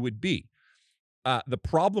would be. The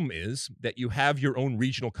problem is that you have your own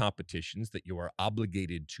regional competitions that you are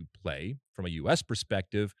obligated to play from a U.S.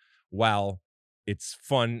 perspective. While it's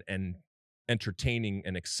fun and entertaining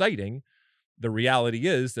and exciting, the reality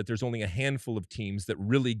is that there's only a handful of teams that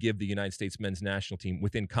really give the United States men's national team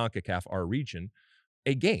within CONCACAF, our region,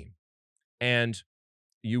 a game. And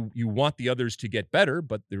you want the others to get better,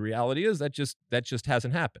 but the reality is that just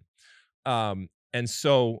hasn't happened. And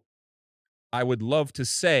so I would love to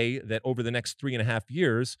say that over the next 3.5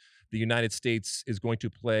 years, the United States is going to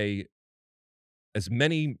play as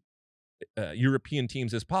many European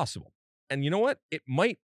teams as possible. And you know what? It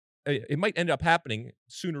might end up happening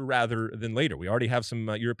sooner rather than later. We already have some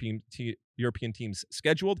European teams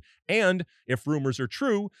scheduled, and if rumors are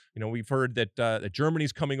true, we've heard that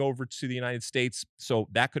Germany's coming over to the United States, so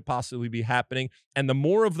that could possibly be happening. And the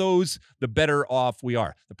more of those, the better off we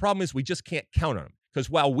are. The problem is we just can't count on them, because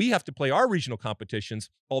while we have to play our regional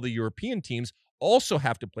competitions, all the European teams also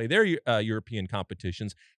have to play their European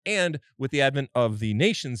competitions. And with the advent of the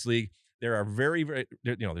Nations League, there are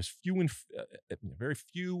there's very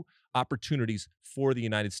few opportunities for the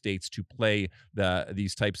United States to play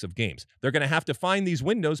these types of games. They're going to have to find these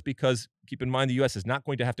windows, because keep in mind the U.S. is not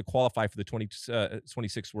going to have to qualify for the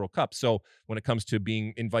 2026 World Cup. So when it comes to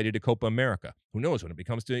being invited to Copa America, who knows, when it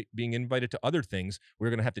comes to being invited to other things,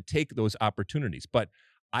 we're going to have to take those opportunities. But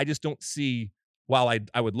I just don't see, while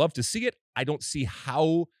I would love to see it, I don't see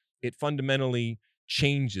how it fundamentally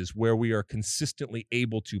changes where we are consistently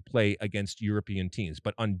able to play against European teams.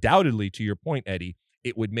 But undoubtedly, to your point, Eddie,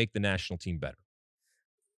 it would make the national team better.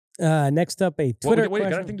 Next up, a Twitter question.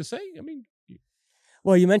 You got anything to say? I mean,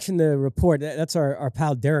 well, you mentioned the report. That's our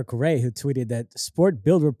pal Derek Ray, who tweeted that Sport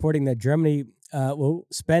Bild reporting that Germany will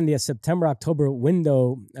spend the September-October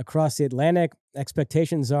window across the Atlantic.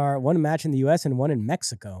 Expectations are one match in the U.S. and one in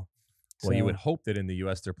Mexico. Well, you would hope that in the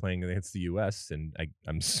U.S. they're playing against the U.S., and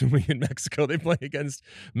I'm assuming in Mexico they play against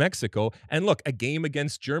Mexico. And look, a game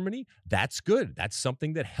against Germany, that's good. That's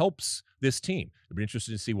something that helps this team. It'd be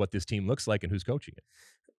interesting to see what this team looks like and who's coaching it.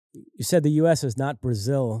 You said the U.S. is not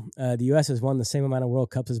Brazil. The U.S. has won the same amount of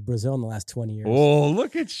World Cups as Brazil in the last 20 years. Oh,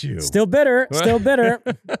 look at you. Still bitter. Still bitter.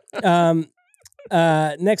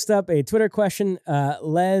 Next up, a Twitter question.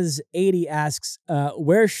 Les80 asks,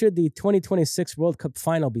 where should the 2026 World Cup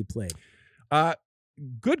final be played?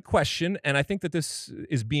 Good question. And I think that this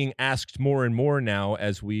is being asked more and more now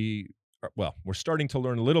as we're starting to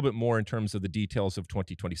learn a little bit more in terms of the details of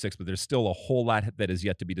 2026, but there's still a whole lot that is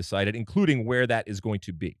yet to be decided, including where that is going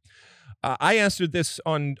to be. I answered this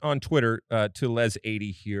on Twitter to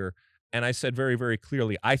Les80 here, and I said very, very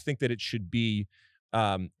clearly, I think that it should be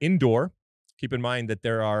indoor. Keep in mind that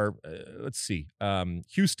there are,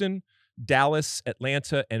 Houston, Dallas,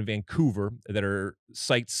 Atlanta, and Vancouver that are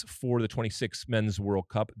sites for the 26 Men's World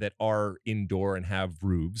Cup that are indoor and have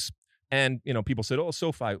roofs. And, people said,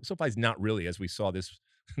 SoFi's not really, as we saw this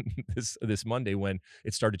Monday when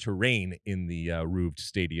it started to rain in the roofed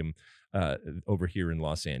stadium over here in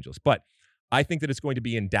Los Angeles. But I think that it's going to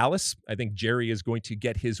be in Dallas. I think Jerry is going to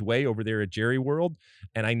get his way over there at Jerry World.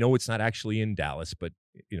 And I know it's not actually in Dallas, but,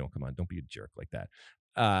 come on, don't be a jerk like that.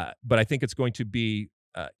 But I think it's going to be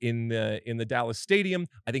in the Dallas Stadium.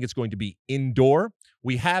 I think it's going to be indoor.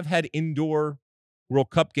 We have had indoor World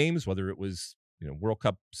Cup games, whether it was World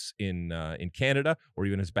Cups in Canada or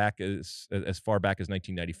even as far back as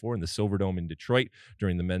 1994 in the Silverdome in Detroit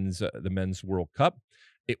during the men's World Cup.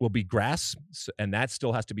 It will be grass, and that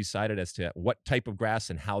still has to be decided as to what type of grass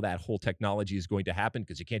and how that whole technology is going to happen,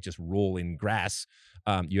 because you can't just roll in grass.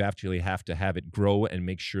 You actually have to have it grow and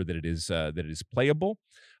make sure that it is playable.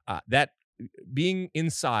 That being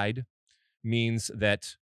inside means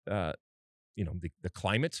that the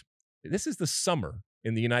climate. This is the summer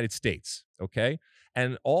in the United States, okay?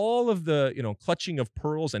 And all of the, clutching of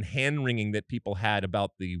pearls and hand-wringing that people had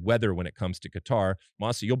about the weather when it comes to Qatar,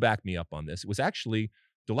 Masi, you'll back me up on this. It was actually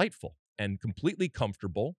delightful and completely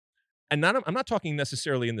comfortable. And I'm not talking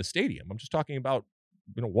necessarily in the stadium. I'm just talking about,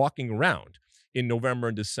 walking around in November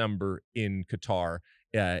and December in Qatar,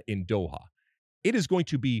 in Doha. It is going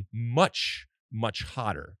to be much, much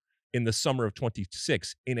hotter in the summer of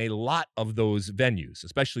 26 in a lot of those venues,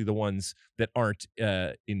 especially the ones that aren't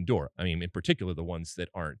indoor. I mean, in particular, the ones that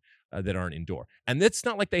aren't indoor. And it's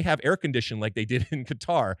not like they have air conditioning like they did in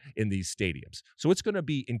Qatar in these stadiums. So it's going to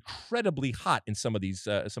be incredibly hot in some of these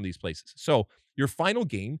places. So your final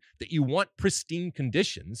game that you want pristine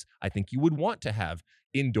conditions, I think you would want to have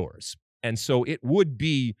indoors. And so it would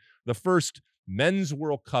be the first Men's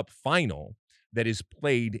World Cup final that is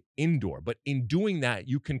played indoor. But in doing that,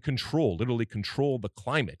 you can literally control the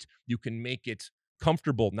climate. You can make it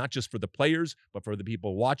comfortable, not just for the players, but for the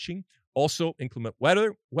people watching. Also, inclement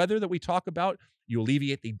weather that we talk about, you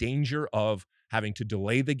alleviate the danger of having to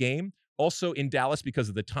delay the game. Also in Dallas, because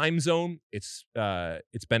of the time zone, it's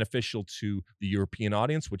beneficial to the European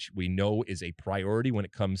audience, which we know is a priority when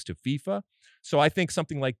it comes to FIFA. So I think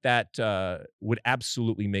something like that would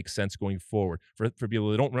absolutely make sense going forward. For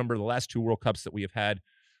people that don't remember the last 2 World Cups that we have had,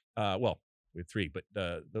 we had 3, but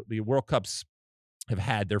the World Cups have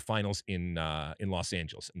had their finals in Los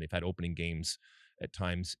Angeles, and they've had opening games at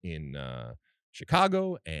times in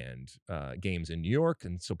Chicago and games in New York.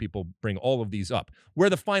 And so people bring all of these up. Where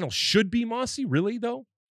the final should be, Mossy, really though,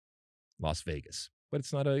 Las Vegas. But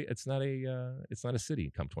it's not a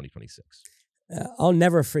city come 2026. I'll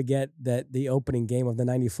never forget that the opening game of the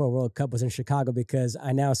 94 World Cup was in Chicago because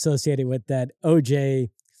I now associate it with that OJ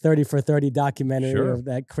 30 for 30 documentary of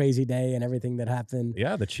that crazy day and everything that happened.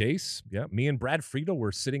 Yeah, the chase. Yeah, me and Brad Friedel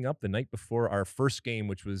were sitting up the night before our first game,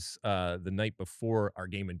 which was the night before our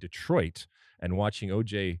game in Detroit, and watching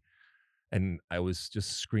OJ. And I was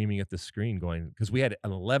just screaming at the screen going, because we had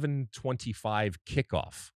an 11:25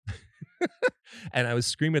 kickoff. And I was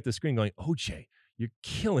screaming at the screen going, OJ, you're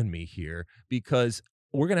killing me here because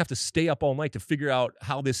we're going to have to stay up all night to figure out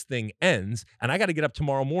how this thing ends. And I got to get up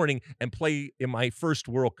tomorrow morning and play in my first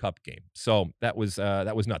World Cup game. So that was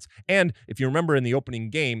nuts. And if you remember in the opening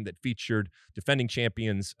game that featured defending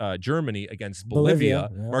champions Germany against Bolivia,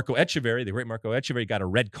 Marco Echeverri, the great Marco Echeverri, got a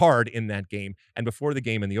red card in that game. And before the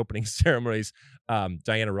game in the opening ceremonies,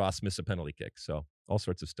 Diana Ross missed a penalty kick. So all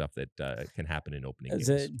sorts of stuff that can happen in opening games.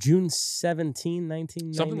 Is it June 17,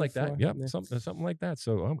 1994? Something like that. Yeah, something like that.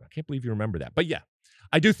 So I can't believe you remember that. But yeah,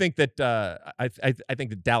 I do think that I think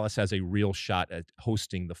that Dallas has a real shot at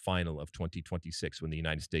hosting the final of 2026 when the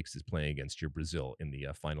United States is playing against your Brazil in the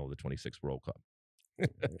final of the 26th World Cup.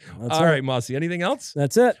 All right, Mossy. Anything else?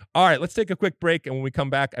 That's it. All right, let's take a quick break, and when we come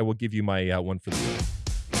back, I will give you my one for the road.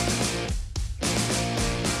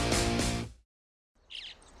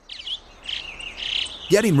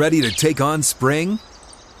 Getting ready to take on spring?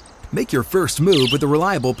 Make your first move with the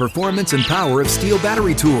reliable performance and power of Steel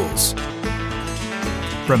battery tools.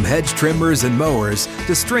 From hedge trimmers and mowers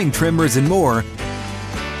to string trimmers and more,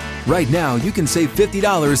 right now you can save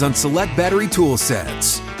 $50 on select battery tool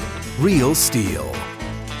sets. Real Steel.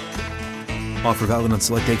 Offer valid on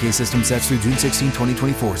select AK system sets through June 16,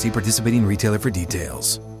 2024. See participating retailer for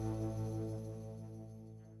details.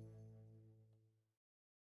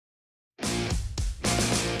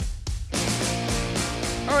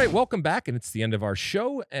 All right, welcome back, and it's the end of our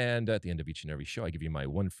show. And at the end of each and every show, I give you my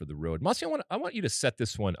one for the road. Mossy, I want you to set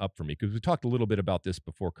this one up for me because we talked a little bit about this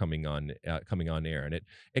before coming on air, and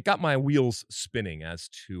it got my wheels spinning as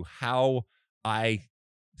to how I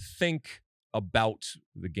think about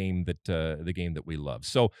the game that we love.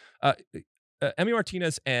 So, Emi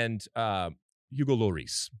Martinez and Hugo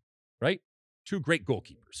Lloris, right? Two great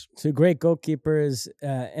goalkeepers.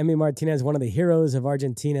 Emi Martinez, one of the heroes of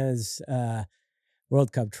Argentina's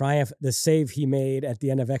World Cup triumph. The save he made at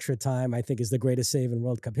the end of extra time, I think, is the greatest save in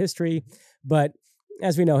World Cup history. But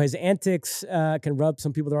as we know, his antics can rub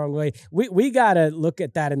some people the wrong way. We got to look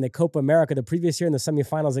at that in the Copa America the previous year in the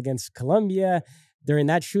semifinals against Colombia during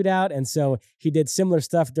that shootout. And so he did similar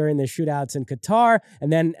stuff during the shootouts in Qatar.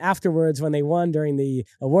 And then afterwards, when they won during the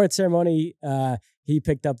award ceremony, he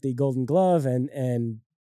picked up the Golden Glove and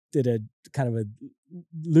did a kind of a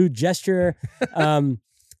lewd gesture.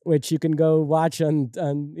 Which you can go watch on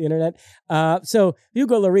the internet. So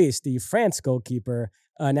Hugo Lloris, the France goalkeeper,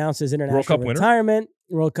 announced his international retirement.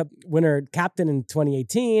 World Cup winner, captain in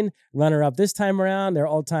 2018, runner-up this time around, their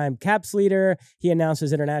all-time caps leader. He announced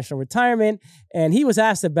his international retirement, and he was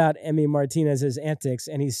asked about Emi Martinez's antics,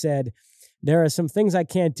 and he said, "There are some things I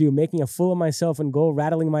can't do, making a fool of myself in goal,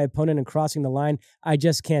 rattling my opponent and crossing the line. I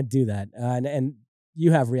just can't do that." And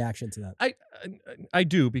you have reaction to that. I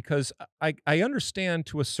do, because I understand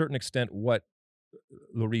to a certain extent what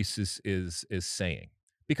Lloris is saying,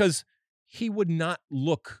 because he would not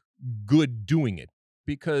look good doing it,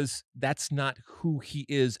 because that's not who he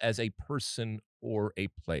is as a person or a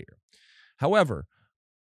player. However,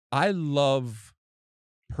 I love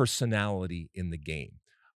personality in the game.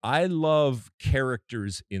 I love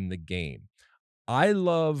characters in the game. I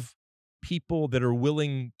love people that are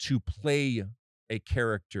willing to play a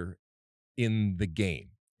character in the game.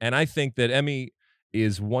 And I think that Emmy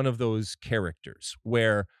is one of those characters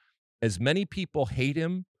where as many people hate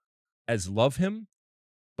him as love him,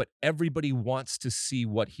 but everybody wants to see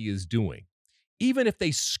what he is doing. Even if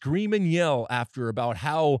they scream and yell after about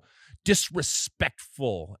how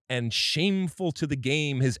disrespectful and shameful to the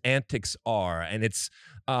game his antics are, and it's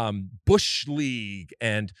Bush League,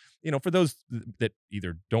 and for those that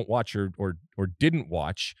either don't watch or didn't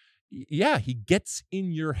watch, yeah, he gets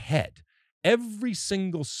in your head. Every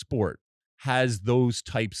single sport has those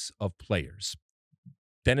types of players.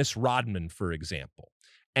 Dennis Rodman, for example,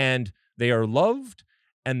 and they are loved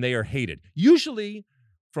and they are hated. Usually,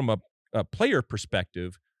 from a player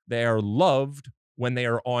perspective, they are loved when they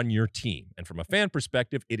are on your team. And from a fan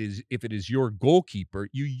perspective, if it is your goalkeeper,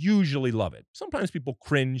 you usually love it. Sometimes people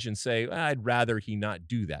cringe and say, I'd rather he not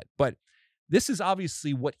do that. But this is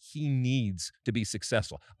obviously what he needs to be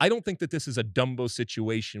successful. I don't think that this is a Dumbo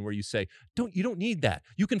situation where you say, you don't need that.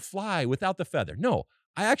 You can fly without the feather. No,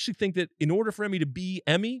 I actually think that in order for Emmy to be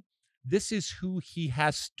Emmy, this is who he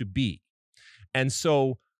has to be. And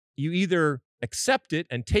so you either accept it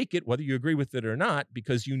and take it, whether you agree with it or not,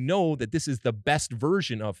 because you know that this is the best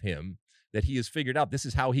version of him that he has figured out. This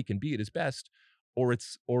is how he can be at his best, or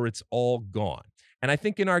it's all gone. And I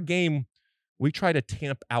think in our game, we try to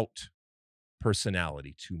tamp out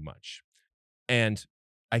personality too much. And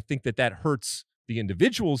I think that hurts the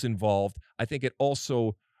individuals involved. I think it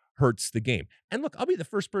also hurts the game. And look, I'll be the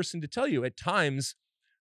first person to tell you at times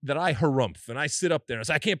that I harumph and I sit up there and I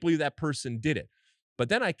say, I can't believe that person did it. But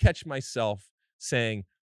then I catch myself saying,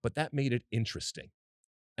 but that made it interesting.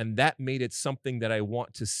 And that made it something that I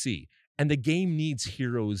want to see. And the game needs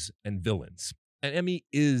heroes and villains. And Emmy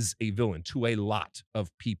is a villain to a lot of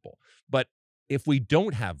people. But if we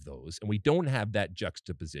don't have those and we don't have that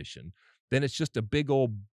juxtaposition, then it's just a big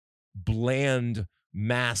old bland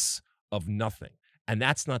mass of nothing. And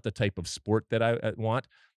that's not the type of sport that I want.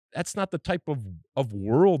 That's not the type of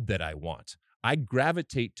world that I want. I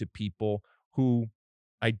gravitate to people who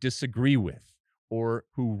I disagree with or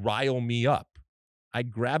who rile me up. I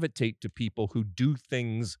gravitate to people who do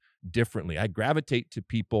things differently. I gravitate to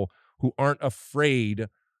people who aren't afraid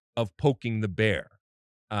of poking the bear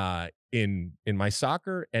in my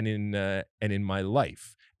soccer and in my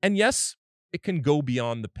life. And yes, it can go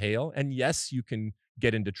beyond the pale. And yes, you can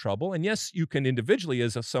get into trouble. And yes, you can individually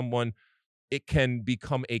as someone, it can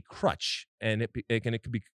become a crutch and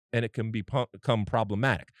it can become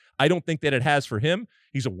problematic. I don't think that it has for him.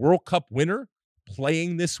 He's a World Cup winner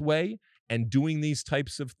playing this way and doing these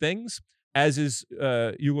types of things, as is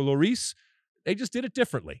Hugo Lloris. They just did it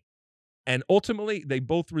differently. And ultimately, they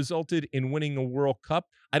both resulted in winning a World Cup.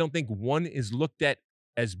 I don't think one is looked at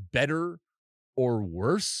as better or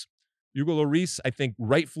worse. Hugo Lloris, I think,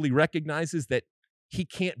 rightfully recognizes that he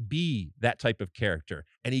can't be that type of character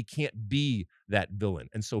and he can't be that villain.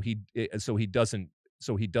 And so he doesn't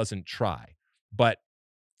try. But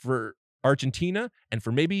for Argentina and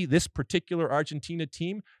for maybe this particular Argentina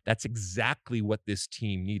team, that's exactly what this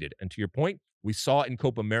team needed. And to your point, we saw it in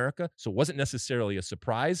Copa America, so it wasn't necessarily a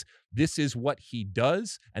surprise. This is what he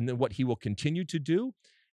does and then what he will continue to do.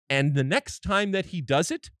 And the next time that he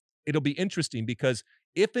does it, it'll be interesting because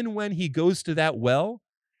if and when he goes to that well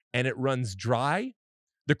and it runs dry,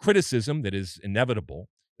 the criticism that is inevitable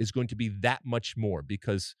is going to be that much more,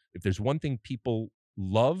 because if there's one thing people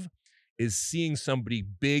love is seeing somebody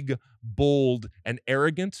big, bold, and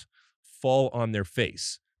arrogant fall on their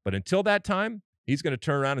face. But until that time, he's going to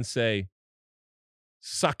turn around and say,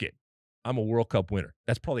 suck it. I'm a World Cup winner.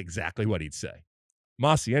 That's probably exactly what he'd say.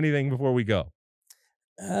 Mossy, anything before we go?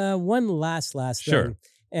 One last Sure. thing.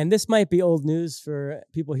 And this might be old news for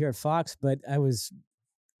people here at Fox, but I was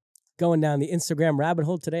going down the Instagram rabbit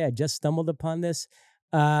hole today. I just stumbled upon this.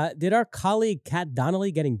 Did our colleague Kat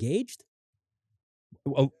Donnelly get engaged?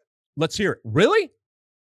 Well, let's hear it. Really?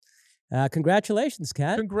 Congratulations,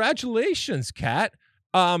 Kat. Congratulations, Kat.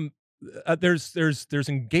 There's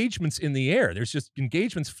engagements in the air. There's just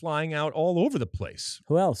engagements flying out all over the place.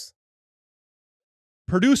 Who else?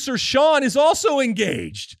 Producer Sean is also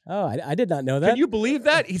engaged. Oh, I did not know that. Can you believe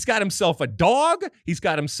that? He's got himself a dog. He's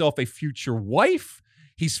got himself a future wife.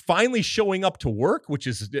 He's finally showing up to work,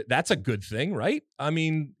 that's a good thing, right? I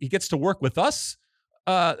mean, he gets to work with us.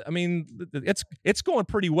 It's going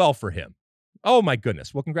pretty well for him. Oh my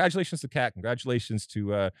goodness! Well, congratulations to Kat. Congratulations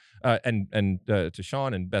to to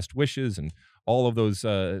Sean, and best wishes and all of those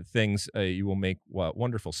things, you will make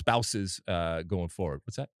wonderful spouses going forward.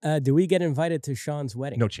 What's that? Do we get invited to Sean's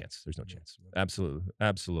wedding? No chance. There's no chance.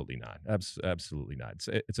 Absolutely not. Absolutely not.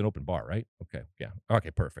 It's an open bar, right? Okay. Yeah.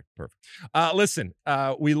 Okay. Perfect. Listen,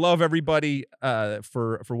 we love everybody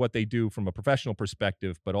for what they do from a professional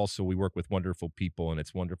perspective, but also we work with wonderful people, and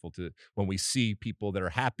it's wonderful when we see people that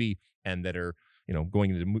are happy and that are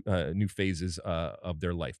going into new phases of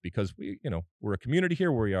their life, because we're a community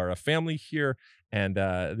here, we are a family here, and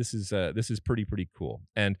this is pretty cool.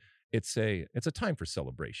 And it's a time for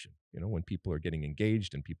celebration. When people are getting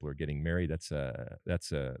engaged and people are getting married, that's a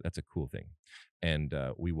cool thing, and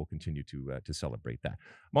we will continue to celebrate that.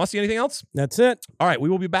 Mossy, anything else? That's it. All right, we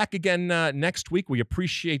will be back again next week. We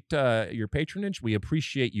appreciate your patronage. We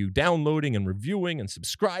appreciate you downloading and reviewing and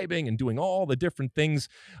subscribing and doing all the different things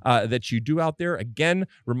that you do out there. Again,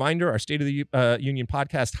 reminder: our State of the Union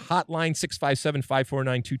podcast hotline,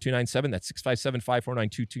 657-549-2297. That's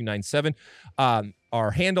 657-549-2297.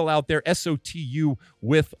 Our handle out there, SOTU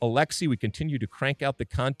with Alexi. We continue to crank out the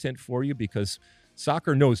content for you because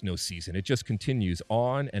soccer knows no season. It just continues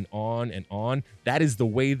on and on and on. That is the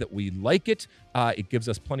way that we like it. It gives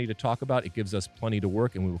us plenty to talk about. It gives us plenty to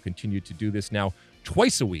work, and we will continue to do this now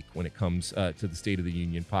twice a week when it comes to the State of the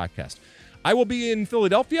Union podcast. I will be in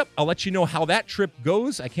Philadelphia. I'll let you know how that trip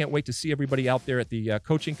goes. I can't wait to see everybody out there at the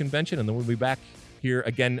coaching convention, and then we'll be back here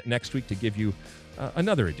again next week to give you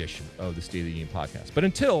another edition of the State of the Union podcast. But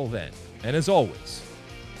until then, and as always,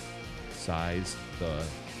 size the